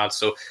promotions and whatnot.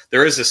 So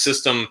there is a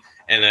system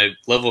and a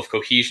level of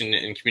cohesion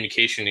and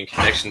communication and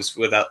connections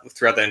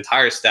throughout the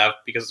entire staff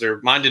because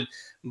they're minded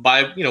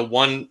by,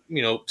 one,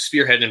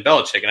 spearhead in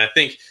Belichick. And I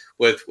think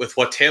with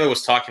what Taylor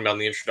was talking about in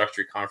the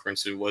introductory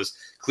conference, it was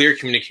clear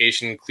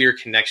communication, clear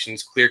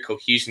connections, clear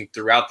cohesion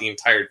throughout the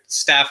entire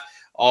staff,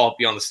 all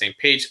be on the same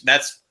page.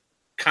 That's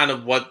kind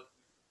of what,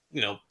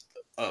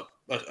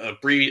 a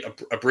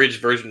bridge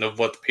version of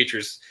what the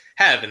Patriots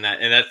have in that.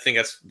 And I think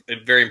that's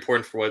very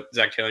important for what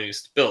Zach Taylor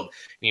needs to build.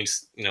 He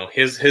needs,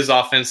 his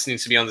offense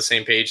needs to be on the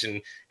same page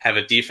and have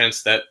a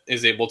defense that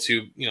is able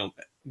to,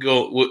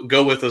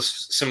 go with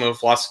those similar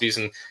philosophies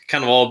and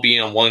kind of all be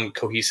on one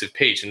cohesive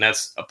page. And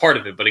that's a part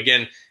of it. But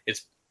again,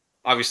 it's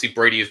obviously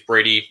Brady is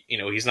Brady.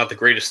 He's not the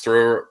greatest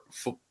thrower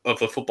of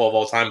the football of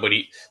all time, but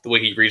the way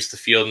he reads the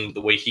field and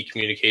the way he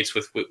communicates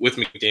with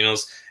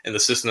McDaniels and the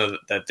system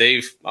that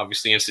they've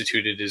obviously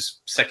instituted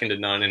is second to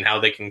none, and how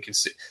they can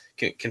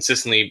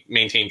consistently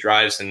maintain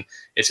drives. And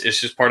it's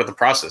just part of the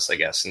process, I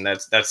guess. And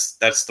that's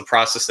the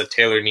process that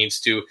Taylor needs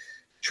to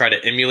try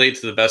to emulate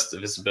to the best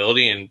of his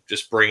ability, and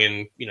just bring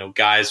in,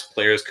 guys,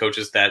 players,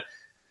 coaches that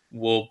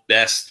will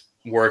best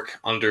work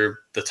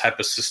under the type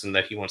of system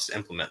that he wants to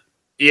implement.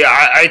 Yeah,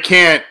 I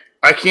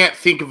can't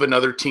think of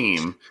another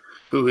team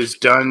who has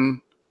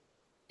done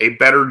a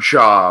better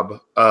job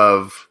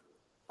of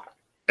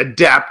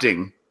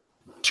adapting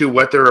to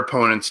what their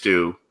opponents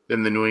do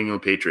than the New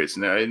England Patriots.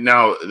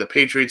 Now the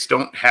Patriots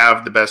don't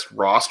have the best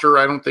roster,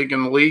 I don't think,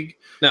 in the league.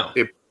 No.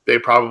 They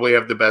probably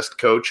have the best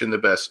coach and the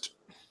best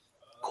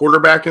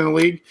quarterback in the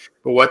league.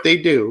 But what they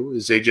do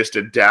is they just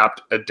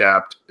adapt.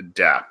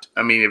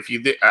 I mean,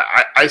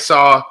 I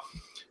saw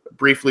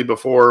briefly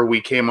before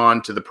we came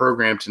on to the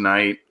program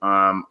tonight,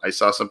 I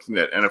saw something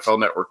that NFL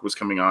Network was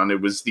coming on.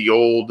 It was the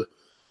old,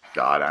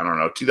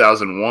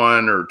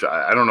 2001 or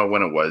I don't know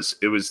when it was.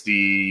 It was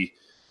the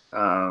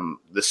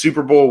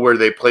Super Bowl where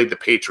they played the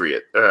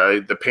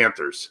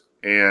Panthers,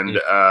 and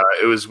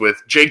it was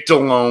with Jake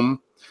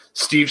Delhomme,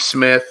 Steve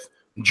Smith,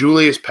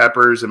 Julius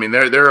Peppers. I mean,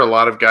 there are a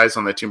lot of guys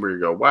on that team where you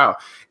go, wow.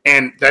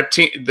 And that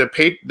team,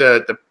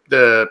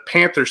 the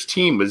Panthers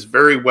team was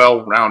very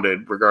well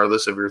rounded,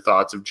 regardless of your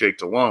thoughts of Jake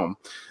Delhomme.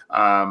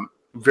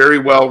 Very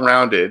well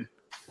rounded.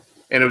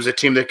 And it was a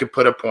team that could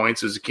put up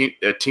points. It was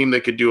a team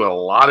that could do a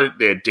lot of –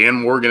 they had Dan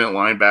Morgan at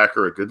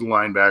linebacker, a good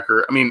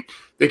linebacker. I mean,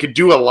 they could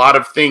do a lot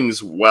of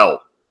things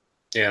well.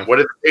 Yeah. What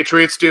did the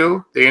Patriots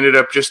do? They ended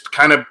up just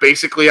kind of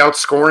basically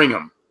outscoring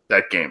them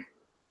that game.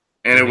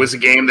 And it was a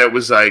game that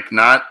was like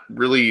not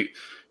really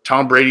 –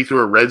 Tom Brady threw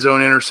a red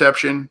zone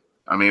interception.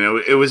 I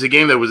mean, it was a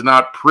game that was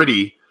not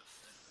pretty,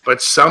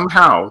 but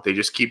somehow they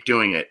just keep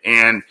doing it.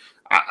 And –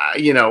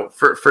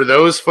 for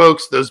those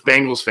folks, those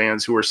Bengals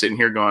fans who are sitting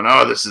here going,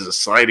 oh, this is a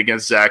slight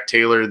against Zach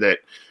Taylor that,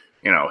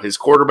 his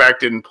quarterback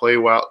didn't play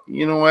well.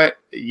 You know what?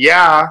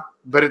 Yeah.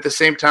 But at the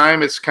same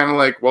time, it's kind of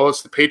like, well,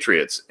 it's the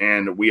Patriots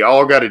and we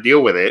all got to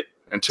deal with it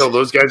until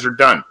those guys are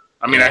done.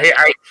 I mean,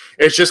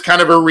 it's just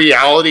kind of a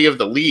reality of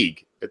the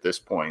league at this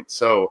point.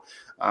 So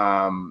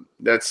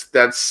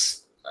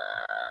that's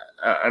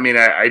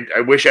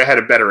I wish I had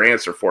a better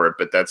answer for it,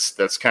 but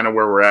that's kind of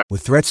where we're at.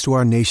 With threats to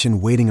our nation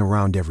waiting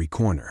around every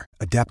corner,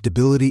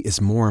 adaptability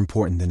is more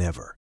important than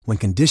ever. When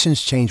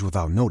conditions change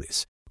without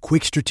notice,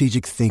 quick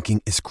strategic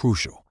thinking is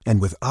crucial. And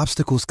with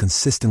obstacles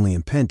consistently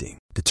impending,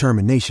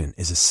 determination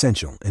is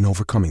essential in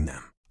overcoming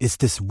them. It's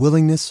this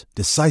willingness,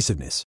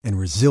 decisiveness, and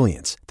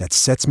resilience that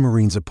sets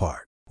Marines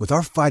apart. With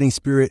our fighting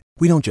spirit,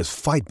 we don't just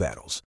fight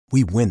battles,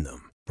 we win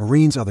them.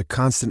 Marines are the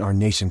constant our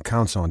nation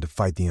counts on to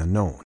fight the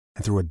unknown.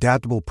 And through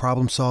adaptable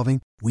problem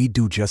solving, we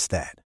do just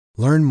that.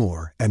 Learn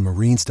more at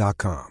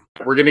marines.com.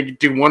 We're going to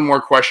do one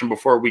more question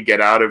before we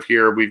get out of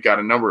here. We've got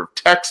a number of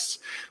texts.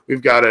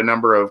 We've got a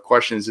number of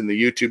questions in the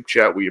YouTube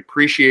chat. We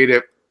appreciate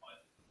it.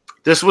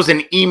 This was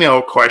an email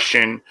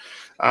question,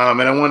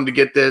 and I wanted to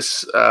get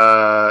this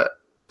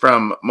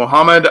from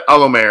Mohammed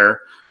Alomer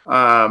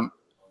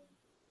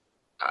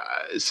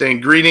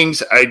saying,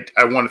 greetings. I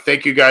want to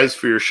thank you guys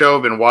for your show.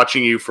 I've been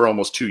watching you for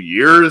almost 2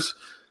 years.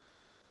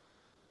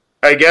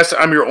 I guess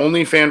I'm your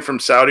only fan from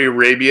Saudi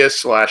Arabia /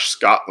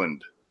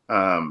 Scotland.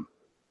 Wow.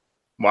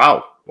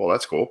 Well,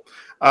 that's cool.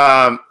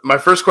 My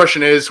first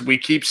question is, we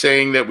keep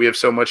saying that we have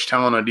so much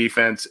talent on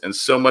defense and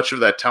so much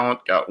of that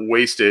talent got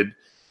wasted.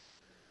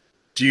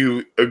 Do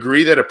you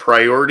agree that a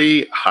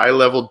priority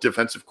high-level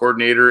defensive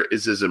coordinator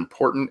is as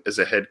important as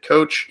a head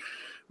coach?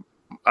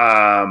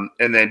 And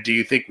then do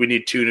you think we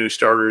need 2 new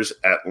starters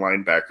at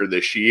linebacker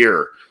this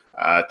year?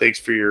 Thanks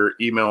for your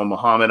email,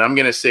 Mohammed. I'm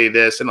going to say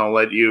this, and I'll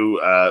let you,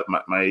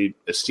 my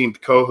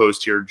esteemed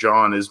co-host here,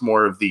 John, is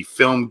more of the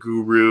film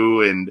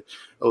guru and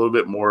a little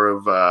bit more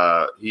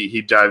of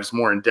he dives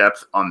more in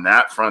depth on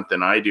that front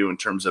than I do in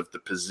terms of the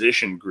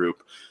position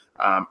group.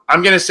 I'm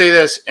going to say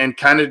this and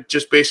kind of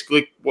just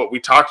basically what we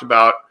talked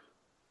about.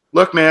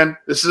 Look, man,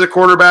 this is a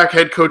quarterback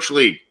head coach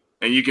league,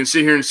 and you can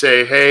sit here and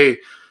say, hey,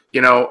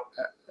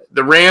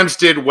 the Rams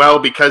did well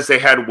because they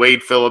had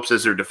Wade Phillips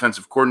as their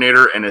defensive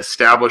coordinator, an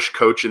established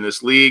coach in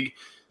this league.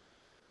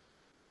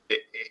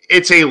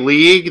 It's a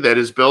league that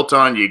is built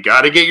on you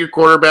got to get your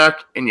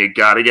quarterback and you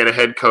got to get a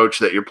head coach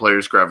that your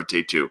players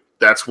gravitate to.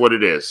 That's what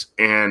it is.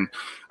 And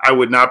I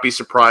would not be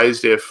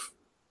surprised if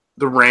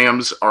the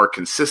Rams are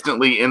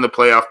consistently in the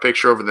playoff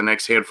picture over the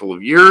next handful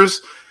of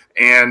years.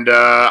 And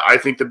I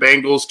think the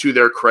Bengals, to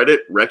their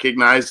credit,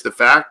 recognize the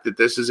fact that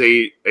this is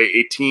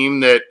a team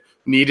that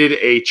needed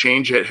a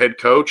change at head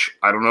coach.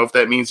 I don't know if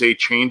that means a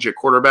change at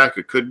quarterback.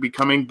 It could be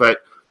coming,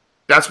 but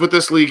that's what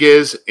this league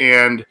is.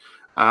 And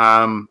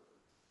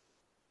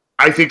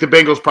I think the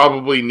Bengals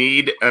probably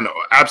need an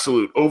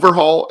absolute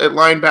overhaul at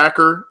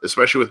linebacker,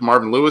 especially with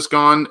Marvin Lewis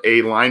gone,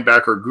 a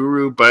linebacker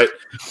guru. But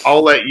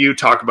I'll let you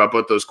talk about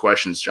both those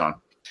questions, John.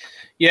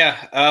 Yeah,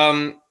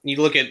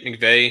 you look at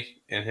McVay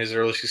and his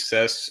early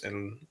success,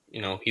 and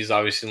he's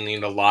obviously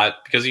leaned a lot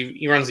because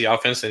he runs the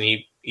offense and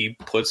he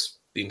puts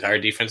the entire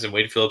defense in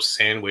Wade Phillips'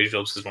 hand. Wade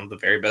Phillips is one of the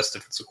very best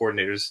defensive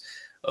coordinators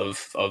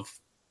of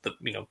the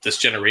this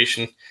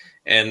generation,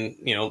 and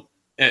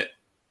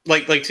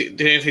like to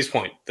Anthony's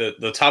point,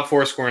 the top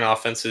 4 scoring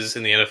offenses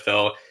in the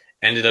NFL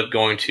ended up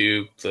going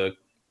to the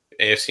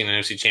AFC and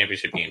NFC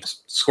championship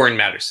games. Scoring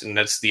matters, and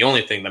that's the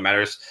only thing that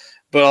matters.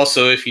 But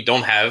also, if you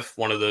don't have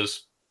one of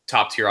those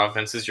top tier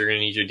offenses, you're going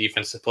to need your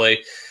defense to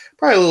play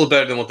probably a little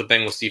better than what the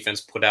Bengals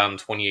defense put out in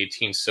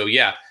 2018. So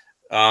yeah,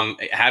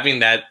 having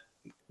that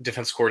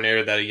defense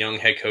coordinator that a young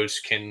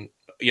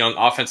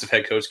offensive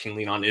head coach can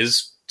lean on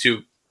is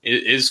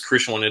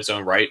crucial in its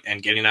own right,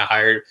 and getting that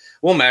hired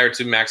will matter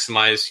to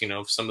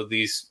maximize, some of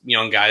these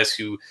young guys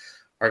who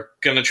are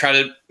going to try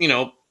to,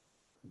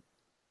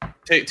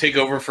 take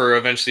over for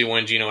eventually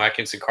when Geno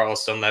Atkins and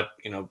Carlos Dunlap,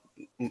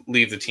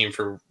 leave the team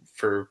for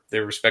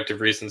their respective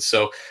reasons.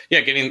 So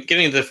yeah, getting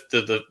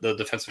the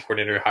defensive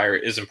coordinator hire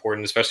is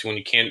important, especially when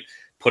you can't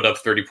put up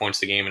 30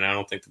 points a game. And I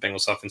don't think the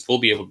Bengals offense will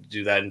be able to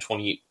do that in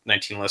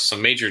 2019 unless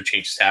some major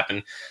changes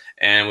happen.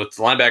 And with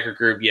the linebacker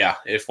group, yeah,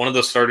 if one of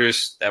those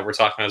starters that we're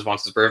talking about is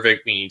Vontaze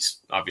Burfict, means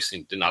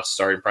obviously did not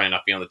start and probably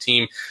not be on the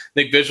team.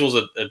 Nick Vigil's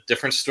a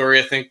different story,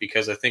 I think,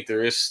 because I think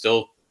there is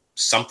still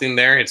something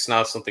there. It's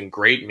not something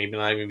great,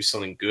 maybe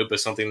something good, but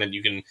something that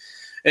you can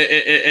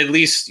at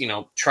least,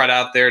 trot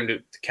out there and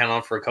to count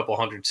on for a couple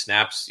hundred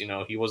snaps.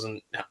 He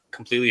wasn't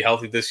completely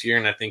healthy this year,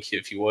 and I think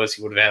if he was,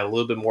 he would have had a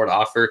little bit more to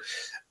offer.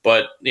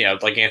 But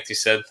like Anthony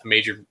said, a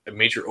major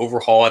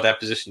overhaul at that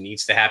position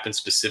needs to happen,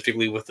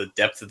 specifically with the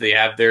depth that they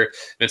have there.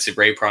 Vincent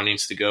Ray probably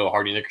needs to go.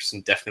 Hardy Nickerson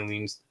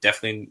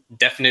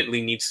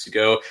definitely needs to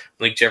go.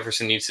 Malik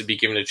Jefferson needs to be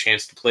given a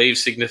chance to play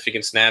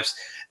significant snaps.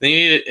 They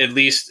need at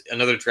least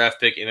another draft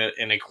pick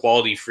and a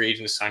quality free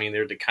agent signing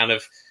there to kind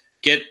of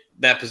get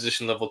that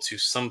position level to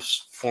some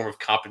form of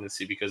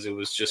competency, because it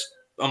was just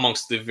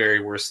amongst the very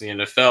worst in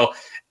the NFL.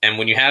 And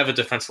when you have a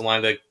defensive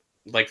line that,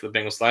 like the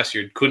Bengals last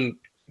year, couldn't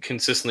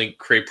consistently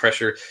create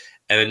pressure,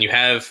 and then you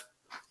have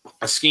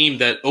a scheme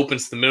that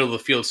opens the middle of the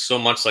field so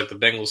much like the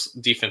Bengals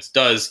defense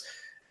does,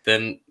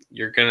 then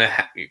you're gonna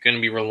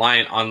be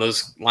reliant on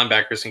those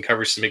linebackers and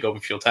coverage to make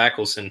open field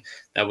tackles, and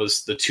that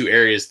was the two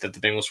areas that the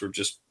Bengals were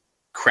just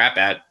crap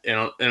at.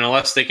 And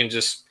unless they can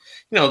just,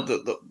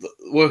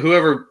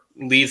 whoever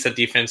leads that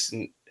defense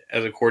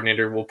as a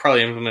coordinator will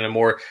probably implement a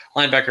more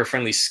linebacker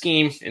friendly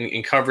scheme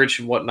in coverage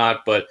and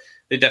whatnot, but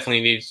they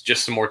definitely need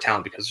just some more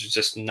talent, because there's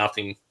just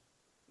nothing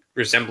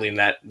resembling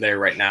that there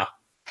right now.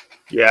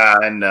 Yeah,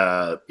 and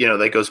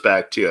that goes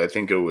back to, I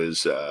think it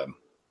was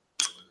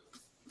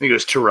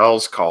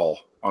Terrell's call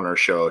on our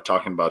show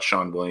talking about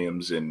Sean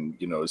Williams, and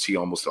is he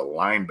almost a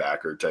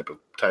linebacker type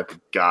of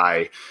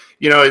guy?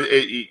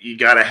 You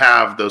got to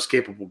have those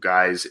capable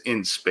guys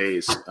in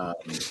space.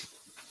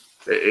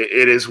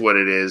 It is what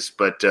it is,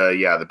 but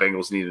the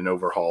Bengals need an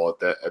overhaul at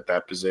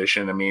that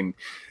position. I mean,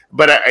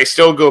 but I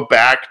still go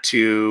back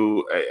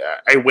to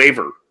I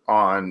waver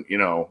on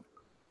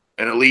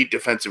an elite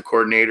defensive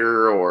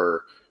coordinator,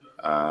 or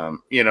I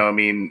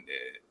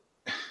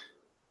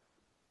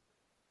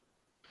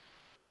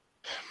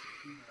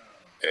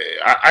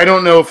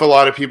don't know if a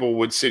lot of people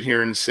would sit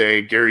here and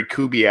say Gary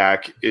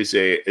Kubiak is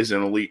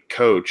an elite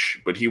coach,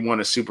 but he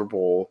won a Super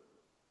Bowl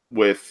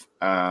with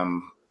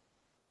No,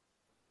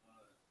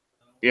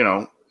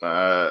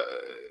 I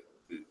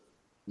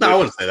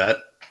wouldn't say that.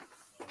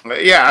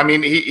 Yeah, I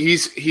mean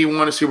he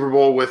won a Super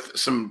Bowl with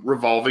some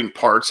revolving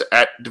parts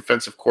at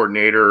defensive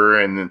coordinator,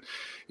 and then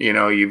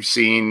you've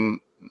seen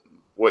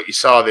what you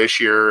saw this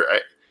year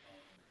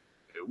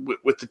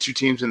with the two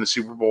teams in the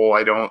Super Bowl.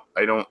 I don't.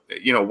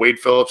 Wade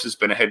Phillips has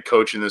been a head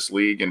coach in this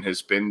league and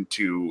has been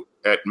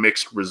at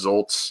mixed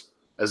results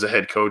as a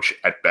head coach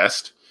at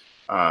best.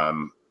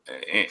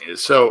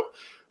 So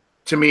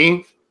to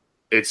me,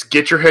 it's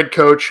get your head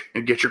coach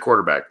and get your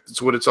quarterback.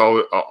 That's what it's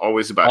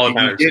always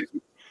about.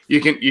 You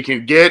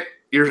can get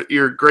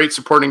your great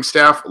supporting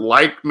staff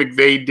like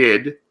McVay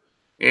did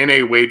in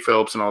a Wade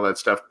Phillips and all that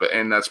stuff,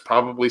 and that's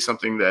probably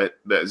something that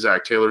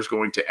Zach Taylor's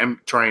going to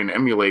try and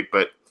emulate.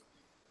 But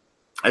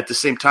at the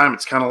same time,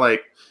 it's kind of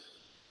like,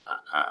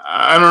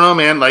 I don't know,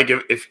 man. Like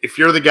if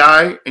you're the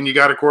guy and you've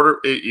got your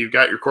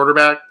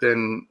quarterback,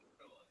 then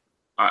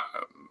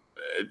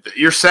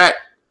you're set.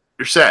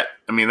 You're set.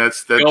 I mean,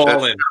 that's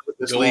what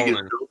this league is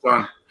built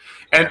on.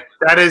 And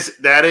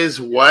that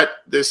is what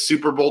this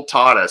Super Bowl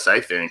taught us, I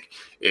think,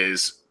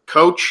 is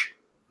coach,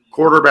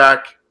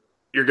 quarterback,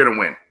 you're going to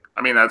win.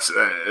 I mean, that's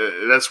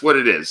what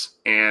it is.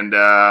 And,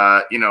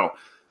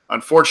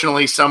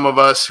 unfortunately, some of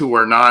us who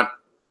are not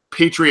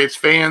Patriots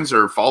fans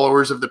or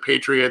followers of the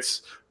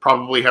Patriots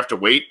probably have to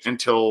wait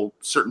until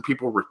certain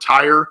people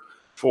retire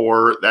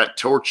for that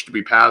torch to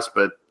be passed,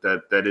 but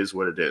that is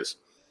what it is.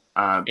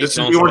 This is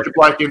the Orange and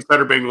Black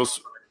Insider Bengals.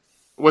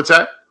 What's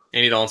that?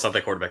 Andy Dalton's not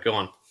that quarterback. Go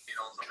on.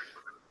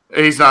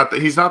 He's not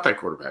that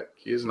quarterback.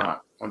 He is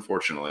not,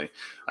 unfortunately.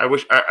 I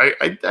wish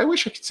I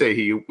could say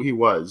he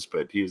was,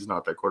 but he is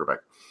not that quarterback.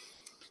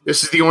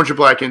 This is the Orange and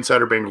Black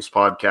Insider Bengals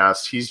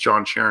podcast. He's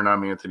John Sharon.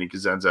 I'm Anthony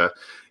Cosenza.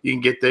 You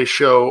can get this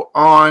show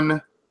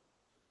on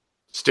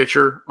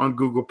Stitcher, on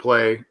Google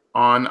Play,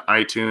 on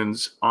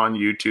iTunes, on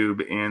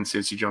YouTube, and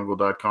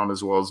cincyjungle.com,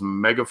 as well as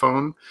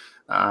Megaphone.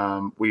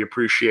 We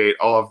appreciate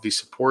all of the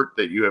support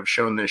that you have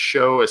shown this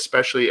show,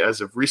 especially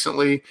as of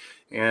recently.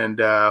 And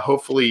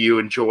hopefully you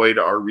enjoyed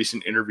our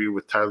recent interview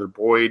with Tyler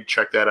Boyd.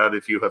 Check that out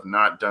if you have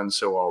not done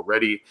so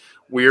already.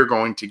 We are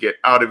going to get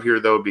out of here,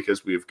 though,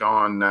 because we've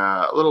gone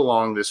a little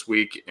long this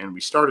week and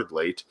we started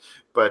late.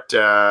 But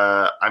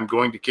I'm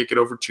going to kick it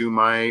over to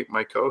my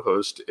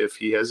co-host if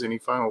he has any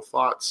final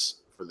thoughts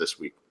for this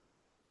week.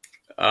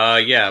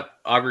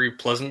 Aubrey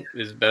Pleasant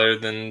is better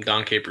than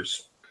Don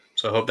Capers.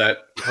 So I hope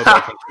that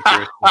comes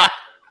through.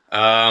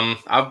 I'm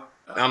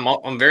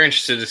very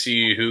interested to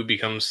see who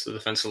becomes the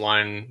defensive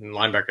line and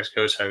linebackers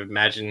coach. I would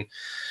imagine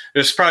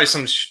there's probably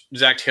some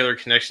Zach Taylor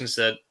connections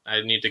that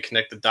I need to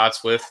connect the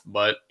dots with,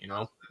 but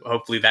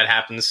hopefully that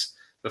happens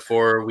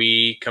before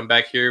we come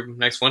back here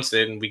next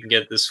Wednesday and we can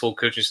get this full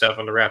coaching staff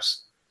on the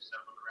wraps.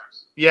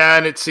 Yeah,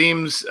 and it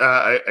seems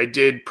I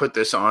did put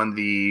this on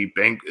the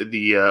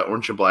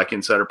Orange and Black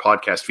Insider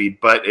podcast feed,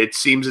 but it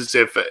seems as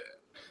if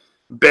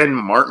Ben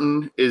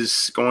Martin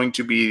is going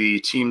to be the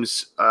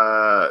team's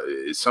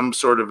some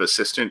sort of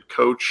assistant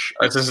coach.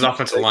 This is an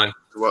offensive line.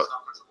 Well,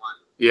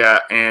 Yeah,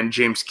 and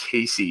James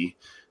Casey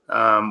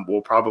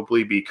will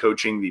probably be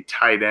coaching the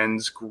tight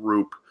ends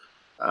group.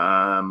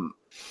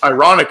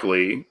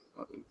 Ironically,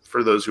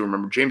 for those who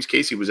remember, James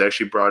Casey was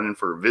actually brought in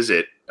for a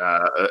visit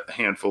a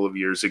handful of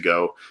years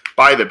ago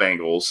by the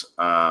Bengals.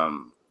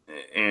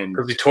 And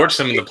because he torched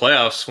them in the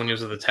playoffs when he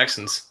was with the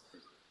Texans.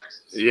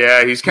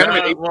 Yeah, he's kind of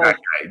an guy.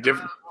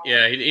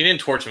 Yeah, he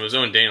didn't torch him. It was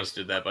Owen Daniels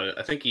did that, but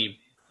I think he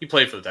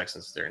played for the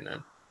Texans during that.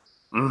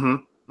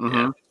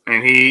 Yeah.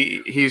 And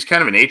he's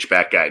kind of an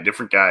H-back guy,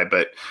 different guy,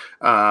 but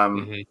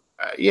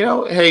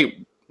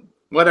hey,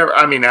 whatever.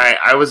 I mean,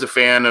 I was a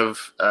fan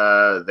of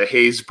the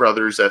Hayes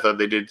brothers. I thought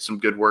they did some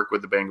good work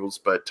with the Bengals,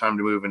 but time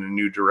to move in a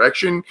new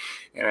direction.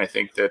 And I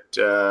think that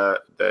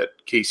that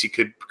Casey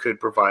could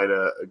provide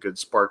a good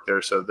spark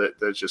there. So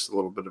that's just a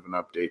little bit of an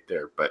update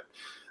there. But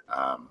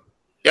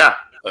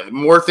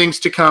more things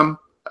to come.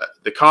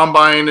 The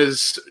combine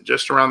is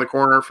just around the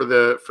corner for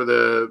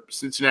the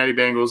Cincinnati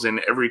Bengals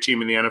and every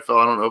team in the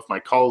NFL. I don't know if my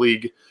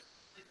colleague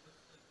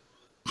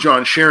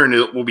John Sharon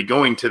will be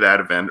going to that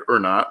event or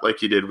not, like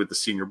he did with the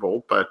Senior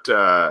Bowl, but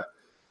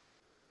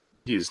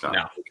he's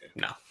not.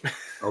 No.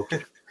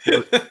 Okay.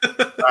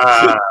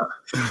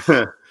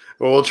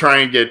 Well, we'll try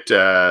and get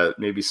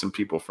maybe some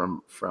people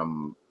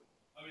from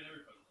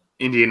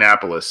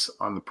Indianapolis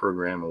on the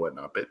program and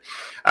whatnot. But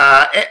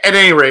at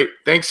any rate,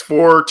 thanks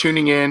for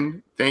tuning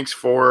in. Thanks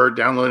for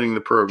downloading the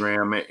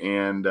program,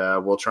 and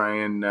we'll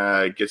try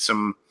and get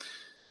some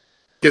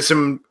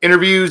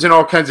interviews and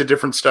all kinds of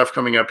different stuff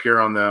coming up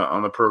here on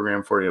the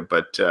program for you.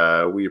 But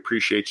we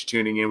appreciate you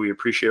tuning in. We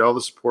appreciate all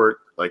the support,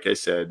 like I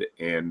said.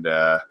 And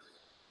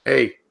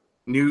hey,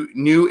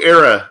 new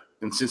era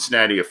in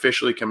Cincinnati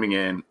officially coming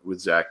in with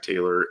Zach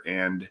Taylor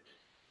and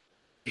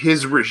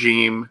his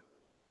regime.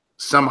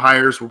 Some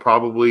hires will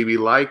probably be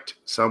liked,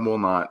 some will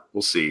not.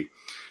 We'll see.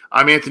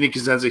 I'm Anthony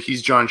Cosenza.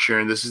 He's John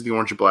Sharon. This is the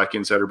Orange and Black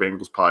Insider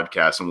Bengals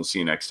podcast, and we'll see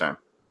you next time.